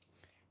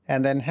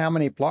 And then how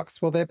many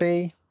blocks will there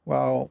be?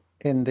 Well,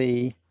 in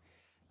the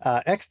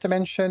X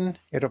dimension,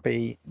 it'll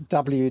be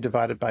W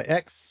divided by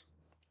X,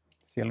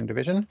 ceiling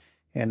division.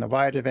 In the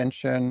Y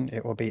dimension,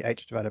 it will be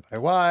H divided by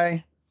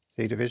Y,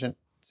 C division,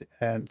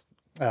 and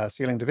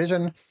ceiling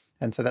division.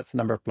 And so that's the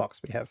number of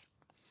blocks we have.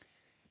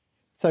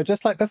 So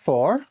just like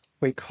before,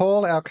 we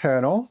call our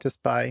kernel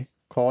just by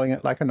calling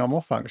it like a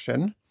normal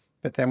function,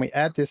 but then we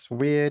add this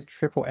weird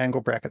triple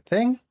angle bracket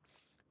thing,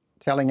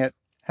 telling it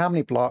how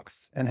many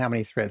blocks and how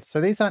many threads.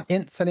 So these aren't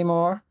ints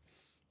anymore.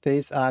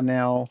 These are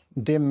now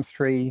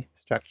dim3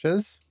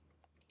 structures.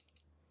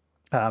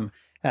 And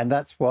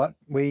that's what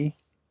we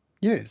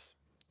use,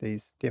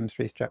 these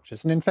dim3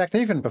 structures. And in fact,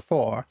 even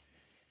before,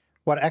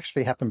 what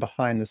actually happened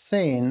behind the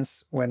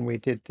scenes when we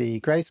did the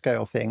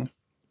grayscale thing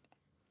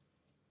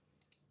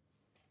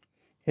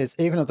is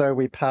even though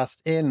we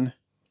passed in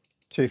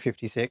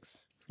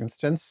 256, for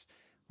instance,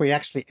 we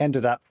actually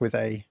ended up with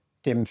a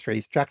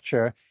dim3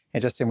 structure,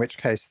 and just in which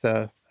case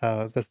the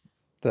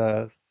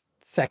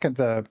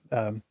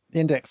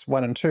index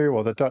 1 and 2,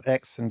 or the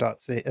 .x and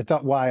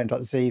 .y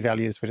and .z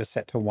values were just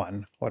set to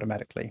 1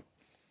 automatically.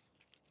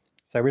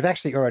 So we've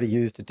actually already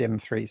used a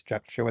dim3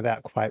 structure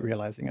without quite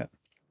realizing it.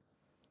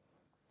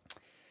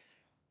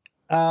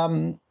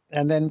 And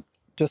then,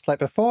 just like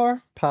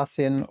before, pass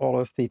in all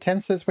of the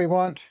tensors we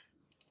want,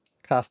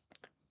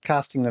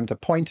 casting them to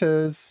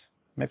pointers.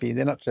 Maybe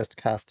they're not just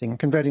casting,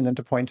 converting them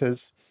to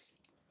pointers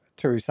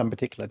to some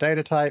particular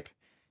data type,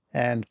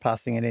 and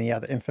passing in any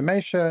other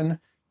information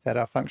that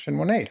our function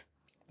will need,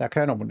 our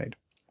kernel will need.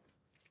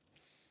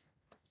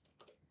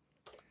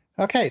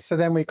 Okay, so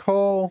then we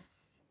call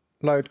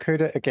load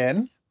CUDA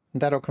again,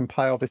 and that'll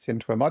compile this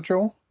into a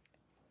module.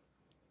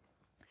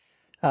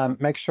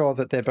 Make sure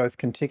that they're both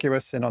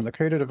contiguous and on the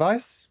CUDA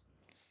device.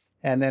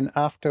 And then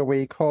after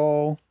we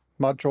call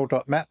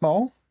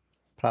module.matmul,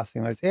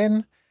 passing those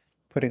in,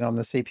 putting on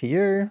the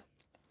CPU,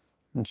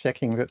 and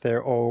checking that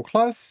they're all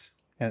close,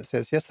 and it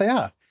says, yes, they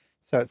are.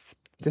 So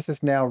this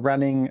is now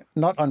running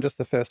not on just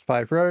the first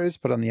 5 rows,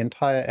 but on the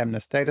entire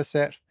MNIST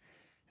dataset.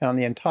 And on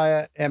the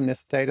entire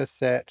MNIST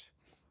dataset,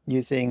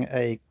 using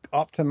a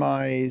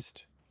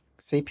optimized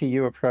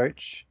CPU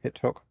approach, it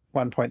took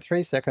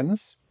 1.3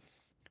 seconds.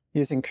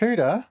 Using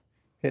CUDA,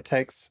 it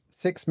takes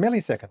 6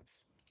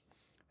 milliseconds.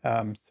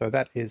 So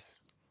that is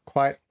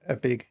quite a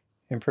big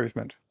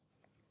improvement.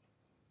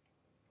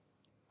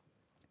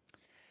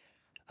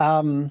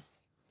 Cool.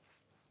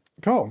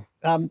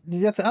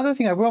 The other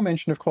thing I will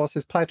mention, of course,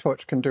 is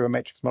PyTorch can do a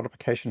matrix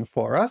multiplication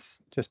for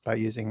us just by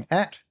using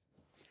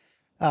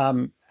 @.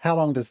 How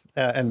long does,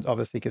 and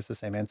obviously gives the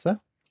same answer.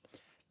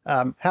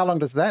 How long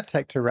does that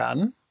take to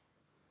run?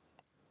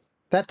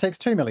 That takes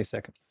 2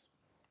 milliseconds.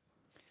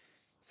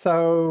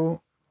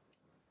 So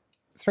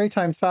 3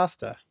 times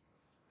faster.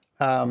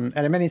 And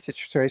in many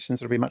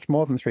situations, it'll be much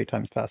more than 3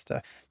 times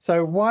faster.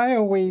 So why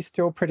are we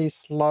still pretty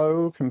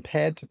slow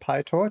compared to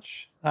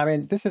PyTorch? I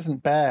mean, this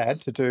isn't bad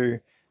to do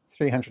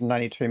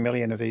 392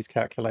 million of these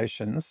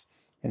calculations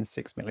in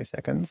 6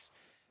 milliseconds.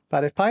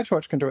 But if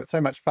PyTorch can do it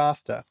so much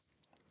faster,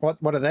 what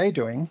are they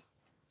doing?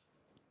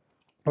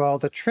 Well,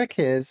 the trick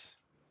is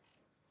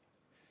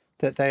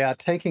that they are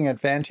taking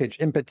advantage,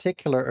 in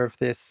particular, of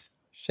this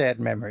shared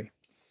memory.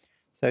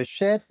 So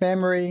shared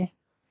memory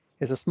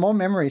is a small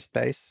memory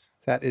space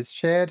that is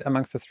shared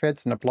amongst the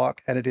threads in a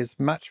block, and it is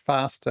much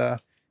faster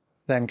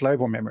than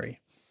global memory.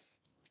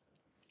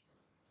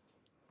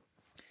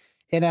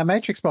 In our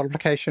matrix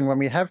multiplication, when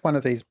we have one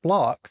of these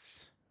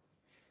blocks,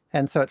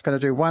 and so it's going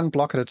to do one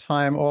block at a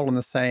time, all in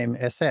the same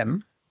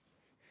SM,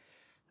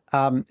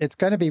 it's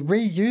going to be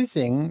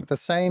reusing the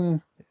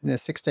same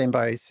 16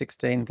 by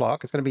 16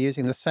 block. It's going to be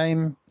using the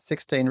same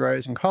 16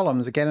 rows and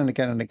columns again and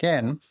again and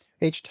again,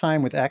 each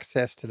time with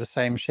access to the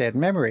same shared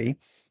memory.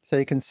 So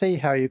you can see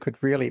how you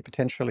could really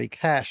potentially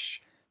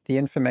cache the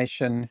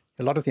information,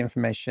 a lot of the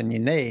information you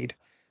need,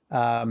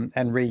 and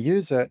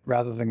reuse it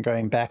rather than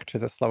going back to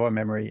the slower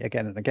memory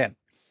again and again.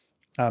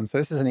 So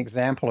this is an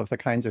example of the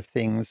kinds of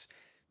things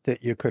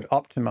that you could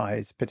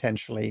optimize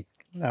potentially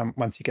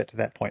once you get to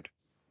that point.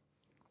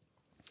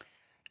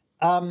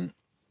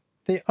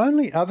 The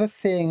only other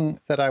thing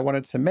that I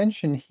wanted to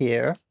mention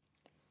here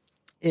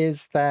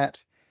is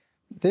that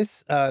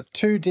this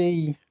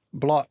 2D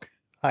block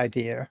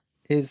idea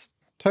is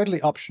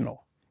totally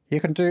optional. You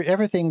can do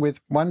everything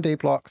with 1D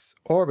blocks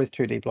or with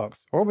 2D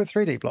blocks or with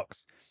 3D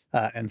blocks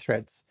and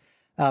threads.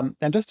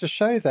 And just to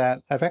show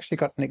that, I've actually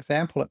got an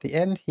example at the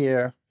end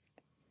here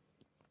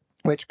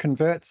which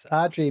converts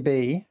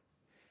RGB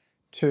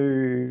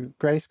to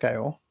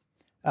grayscale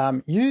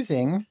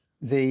using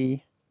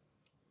the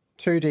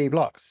 2D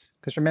blocks.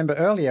 Because remember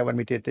earlier when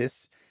we did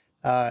this,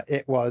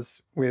 it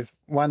was with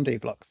 1D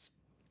blocks.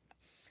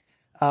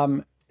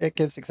 It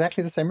gives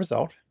exactly the same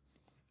result.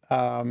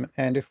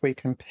 And if we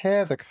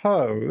compare the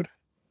code,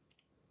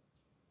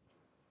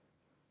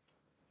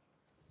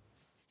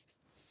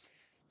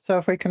 so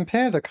if we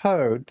compare the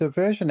code, the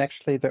version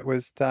actually that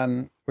was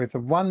done with the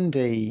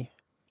 1D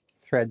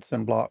threads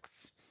and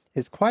blocks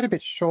is quite a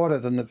bit shorter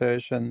than the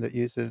version that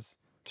uses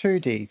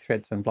 2D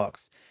threads and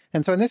blocks.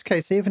 And so in this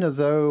case, even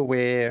though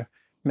we're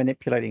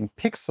manipulating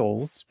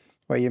pixels,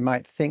 where you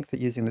might think that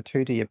using the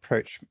 2D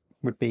approach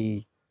would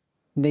be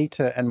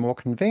neater and more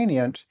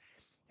convenient,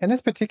 in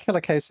this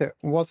particular case, it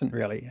wasn't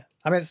really.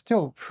 I mean, it's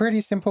still pretty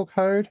simple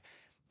code,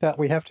 but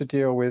we have to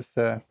deal with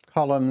the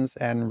columns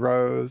and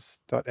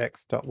rows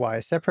 .x, .y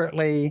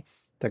separately.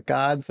 The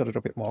guards are a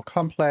little bit more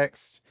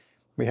complex.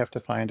 We have to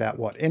find out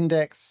what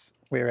index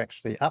we're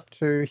actually up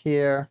to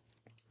here.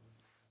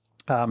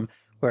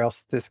 Where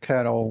else this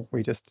kernel,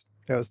 it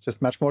was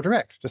just much more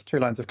direct, just 2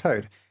 lines of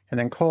code. And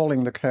then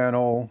calling the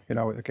kernel, you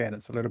know, again,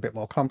 it's a little bit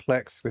more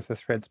complex with the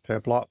threads per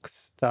block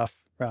stuff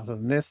rather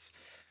than this.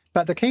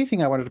 But the key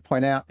thing I wanted to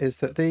point out is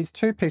that these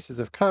 2 pieces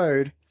of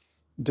code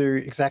do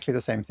exactly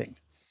the same thing.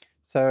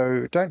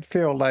 So don't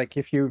feel like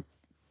if you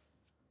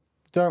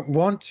don't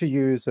want to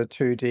use a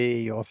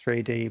 2D or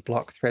 3D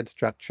block thread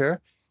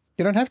structure,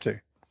 you don't have to.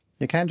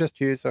 You can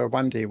just use a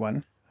 1D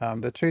one.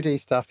 The 2D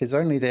stuff is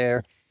only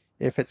there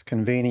if it's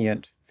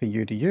convenient for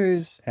you to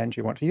use and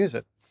you want to use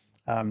it.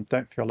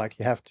 Don't feel like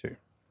you have to.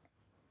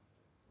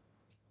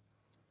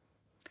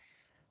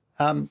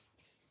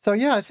 So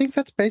yeah, I think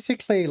that's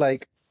basically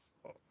like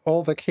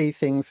all the key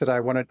things that I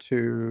wanted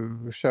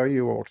to show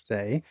you all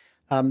today.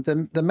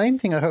 The main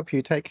thing I hope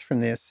you take from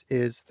this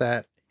is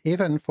that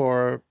even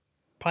for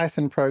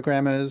Python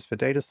programmers, for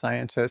data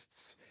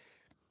scientists,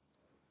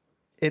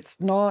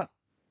 it's not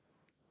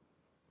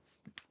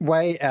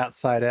way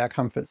outside our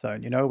comfort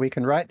zone. You know, we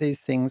can write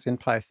these things in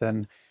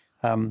Python.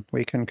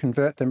 We can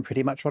convert them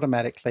pretty much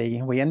automatically.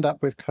 We end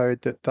up with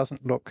code that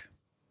doesn't look,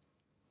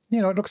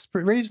 you know, it looks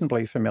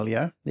reasonably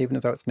familiar, even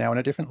though it's now in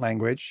a different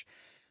language.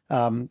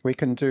 We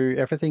can do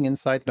everything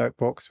inside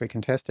notebooks. We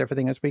can test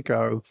everything as we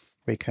go.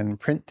 We can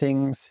print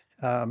things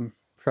from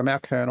our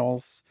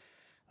kernels.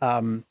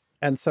 And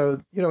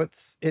so, you know,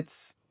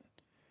 it's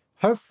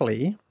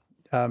hopefully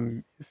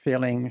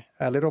feeling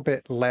a little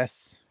bit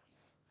less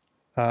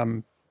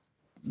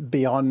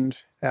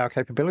beyond our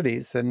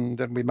capabilities than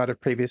we might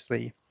have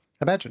previously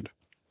imagined.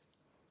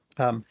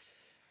 So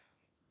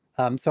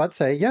I'd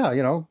say, yeah,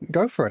 you know,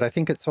 go for it. I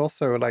think it's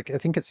also like, I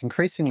think it's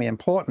increasingly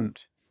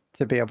important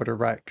to be able to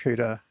write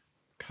CUDA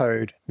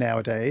code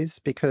nowadays,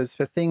 because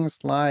for things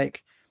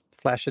like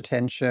flash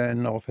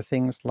attention or for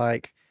things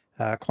like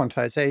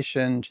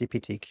quantization,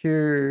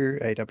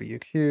 GPTQ,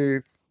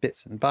 AWQ,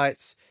 bits and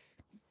bytes,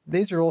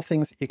 these are all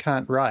things that you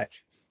can't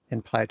write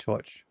in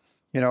PyTorch.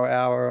 You know,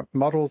 our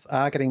models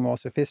are getting more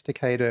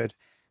sophisticated.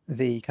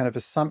 The kind of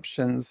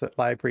assumptions that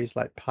libraries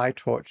like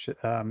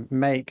PyTorch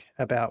make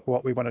about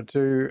what we want to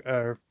do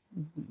are,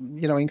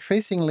 you know,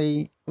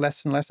 increasingly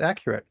less and less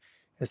accurate.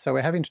 And so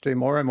we're having to do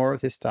more and more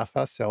of this stuff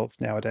ourselves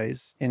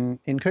nowadays in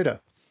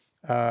CUDA.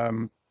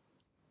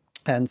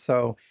 And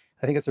so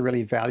I think it's a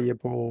really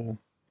valuable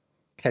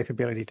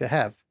capability to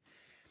have.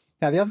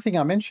 Now, the other thing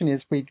I'll mention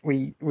is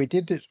we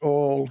did it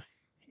all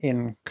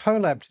in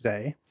Colab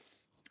today,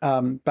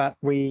 but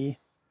we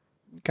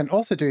can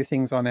also do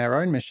things on our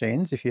own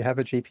machines if you have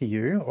a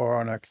GPU or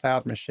on a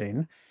cloud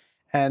machine.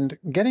 And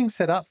getting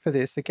set up for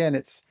this, again,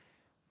 it's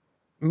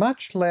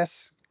much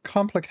less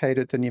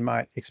complicated than you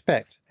might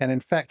expect. And in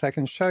fact, I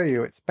can show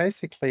you, it's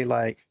basically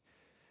like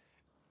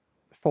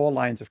 4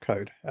 lines of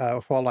code,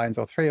 4 lines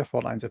or 3 or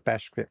 4 lines of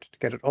bash script to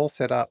get it all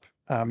set up.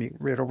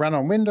 It'll run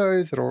on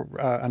Windows, it'll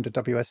under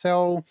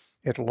WSL,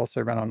 it'll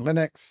also run on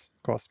Linux.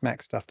 Of course,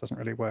 Mac stuff doesn't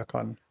really work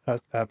on,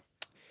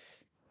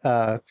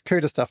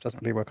 CUDA stuff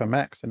doesn't really work on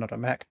Mac, so not a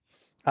Mac.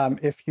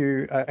 If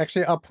you,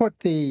 actually, I'll put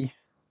a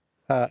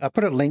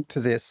link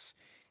to this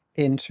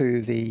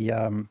into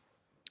the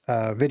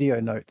video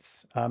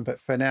notes, but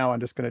for now I'm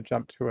just going to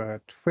jump to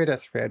a Twitter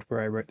thread where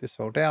I wrote this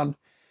all down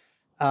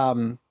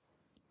to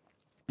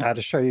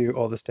show you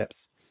all the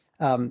steps.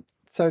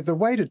 So the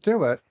way to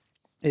do it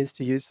is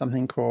to use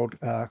something called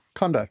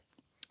Conda.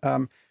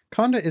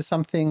 Conda is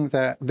something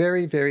that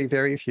very, very,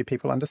 very few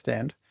people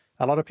understand.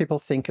 A lot of people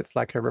think it's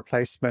like a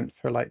replacement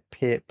for like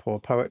pip or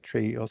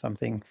poetry or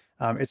something.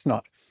 It's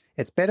not.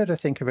 It's better to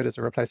think of it as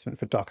a replacement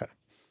for Docker.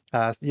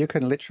 You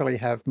can literally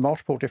have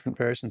multiple different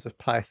versions of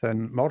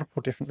Python,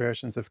 multiple different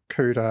versions of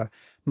CUDA,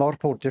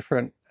 multiple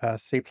different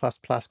C++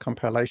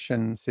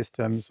 compilation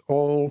systems,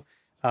 all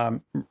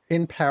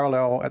in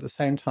parallel at the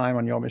same time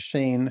on your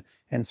machine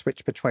and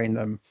switch between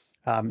them.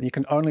 You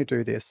can only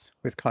do this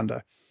with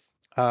Conda.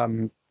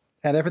 And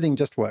everything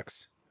just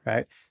works,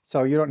 right?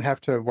 So you don't have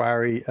to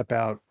worry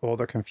about all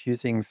the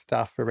confusing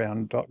stuff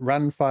around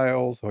 .run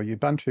files or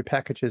Ubuntu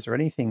packages or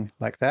anything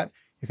like that.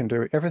 You can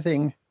do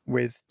everything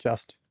with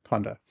just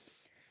Conda.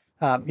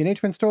 You need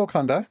to install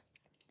Conda.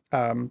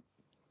 I've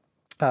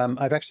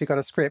actually got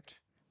a script,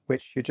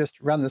 which you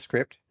just run the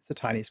script. It's a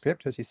tiny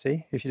script, as you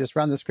see. If you just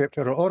run the script,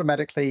 it'll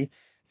automatically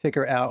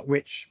figure out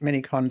which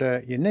mini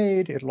Conda you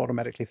need. It'll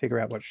automatically figure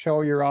out what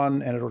shell you're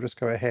on, and it'll just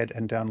go ahead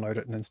and download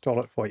it and install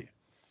it for you.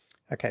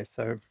 Okay,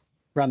 so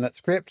run that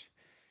script,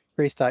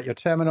 restart your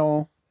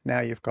terminal.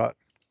 Now you've got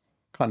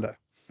Conda.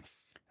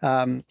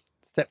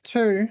 Step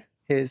 2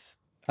 is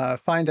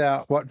find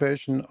out what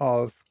version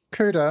of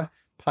CUDA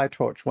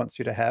PyTorch wants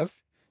you to have.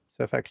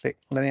 So if I click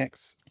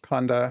Linux,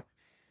 Conda,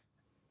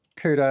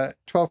 CUDA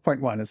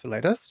 12.1 is the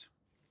latest.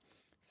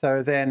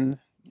 So then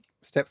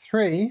step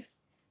 3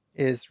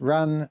 is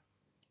run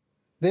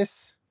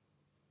this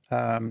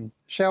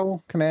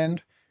shell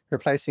command,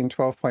 replacing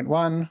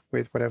 12.1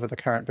 with whatever the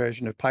current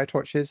version of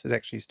PyTorch is. It's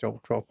actually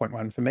still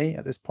 12.1 for me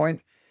at this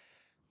point.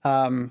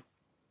 And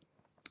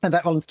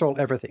that will install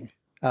everything.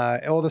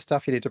 All the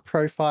stuff you need to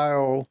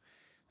profile,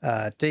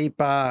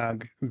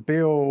 debug,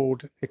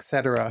 build,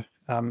 etc.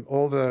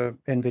 All the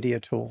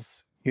NVIDIA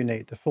tools you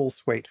need, the full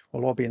suite,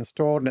 will all be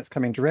installed, and it's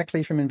coming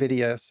directly from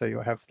NVIDIA, so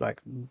you'll have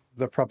like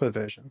the proper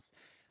versions.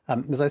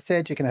 As I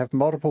said, you can have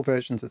multiple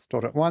versions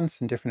installed at once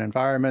in different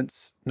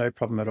environments, no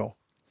problem at all.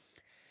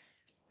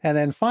 And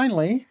then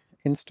finally,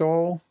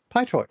 install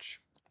PyTorch.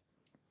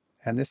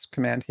 And this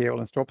command here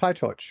will install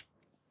PyTorch.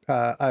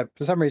 For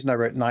some reason I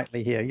wrote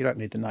nightly here. You don't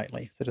need the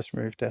nightly, so just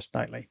remove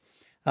 -nightly.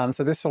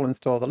 So this will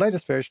install the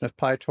latest version of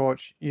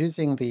PyTorch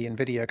using the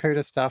NVIDIA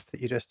CUDA stuff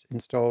that you just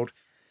installed.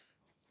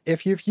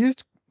 If you've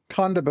used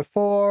Conda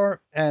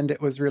before and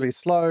it was really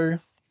slow,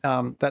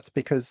 that's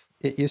because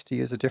it used to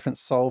use a different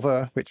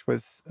solver, which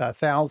was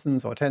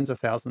thousands or tens of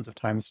thousands of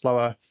times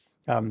slower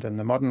than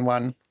the modern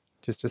one,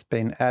 which has just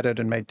been added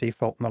and made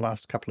default in the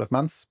last couple of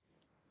months.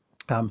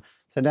 So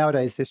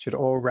nowadays this should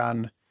all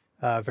run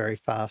very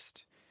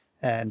fast.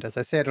 And as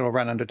I said, it'll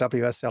run under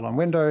WSL on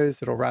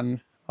Windows, it'll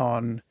run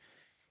on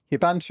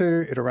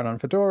Ubuntu, it'll run on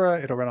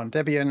Fedora, it'll run on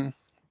Debian,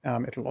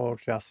 it'll all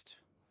just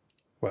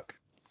work.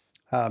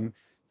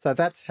 So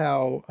that's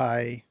how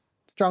I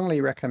strongly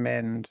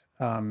recommend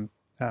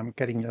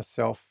getting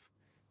yourself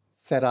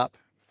set up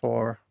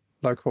for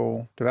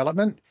local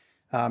development.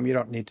 You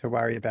don't need to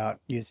worry about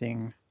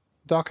using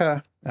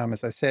Docker.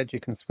 As I said,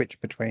 you can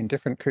switch between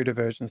different CUDA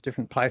versions,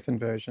 different Python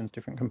versions,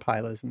 different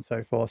compilers and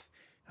so forth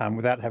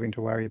without having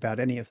to worry about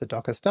any of the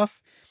Docker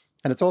stuff.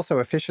 And it's also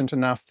efficient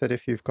enough that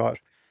if you've got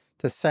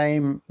the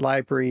same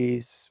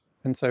libraries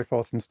and so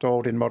forth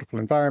installed in multiple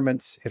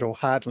environments, it'll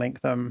hard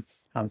link them,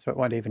 so it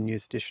won't even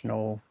use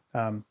additional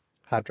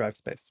hard drive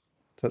space.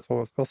 So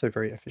it's also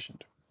very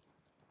efficient.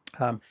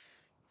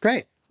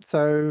 Great.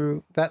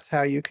 So that's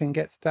how you can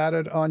get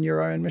started on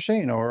your own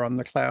machine or on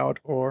the cloud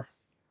or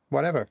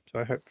whatever.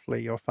 So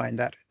hopefully you'll find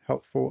that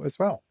helpful as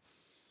well.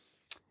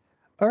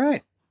 All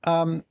right.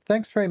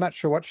 Thanks very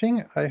much for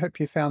watching. I hope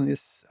you found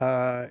this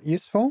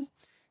useful,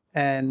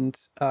 and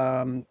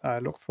I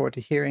look forward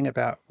to hearing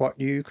about what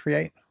you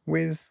create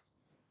with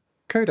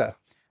CUDA.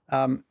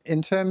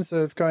 In terms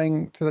of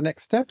going to the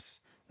next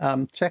steps,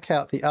 check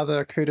out the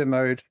other CUDA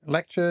mode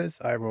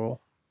lectures. I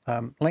will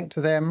link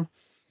to them.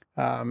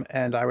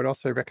 And I would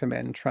also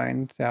recommend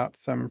trying out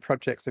some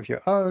projects of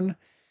your own.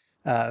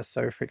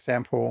 So for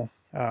example,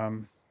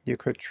 you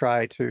could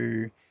try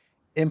to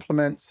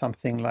implement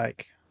something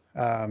like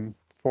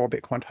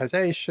 4-bit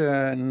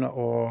quantization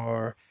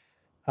or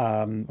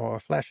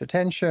flash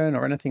attention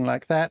or anything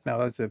like that. Now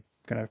those are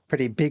kind of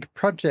pretty big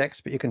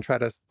projects, but you can try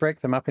to break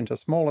them up into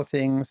smaller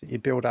things that you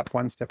build up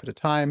one step at a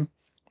time.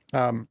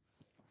 And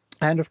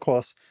of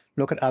course,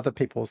 look at other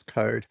people's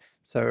code.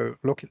 So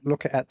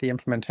look at the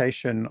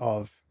implementation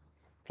of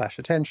flash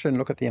attention,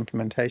 look at the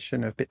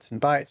implementation of bits and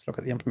bytes, look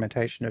at the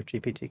implementation of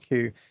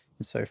GPTQ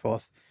and so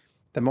forth.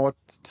 The more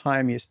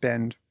time you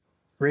spend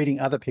reading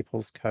other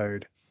people's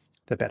code,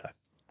 the better.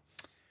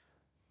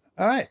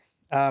 All right.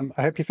 I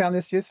hope you found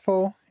this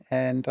useful,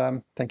 and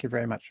thank you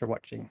very much for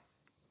watching.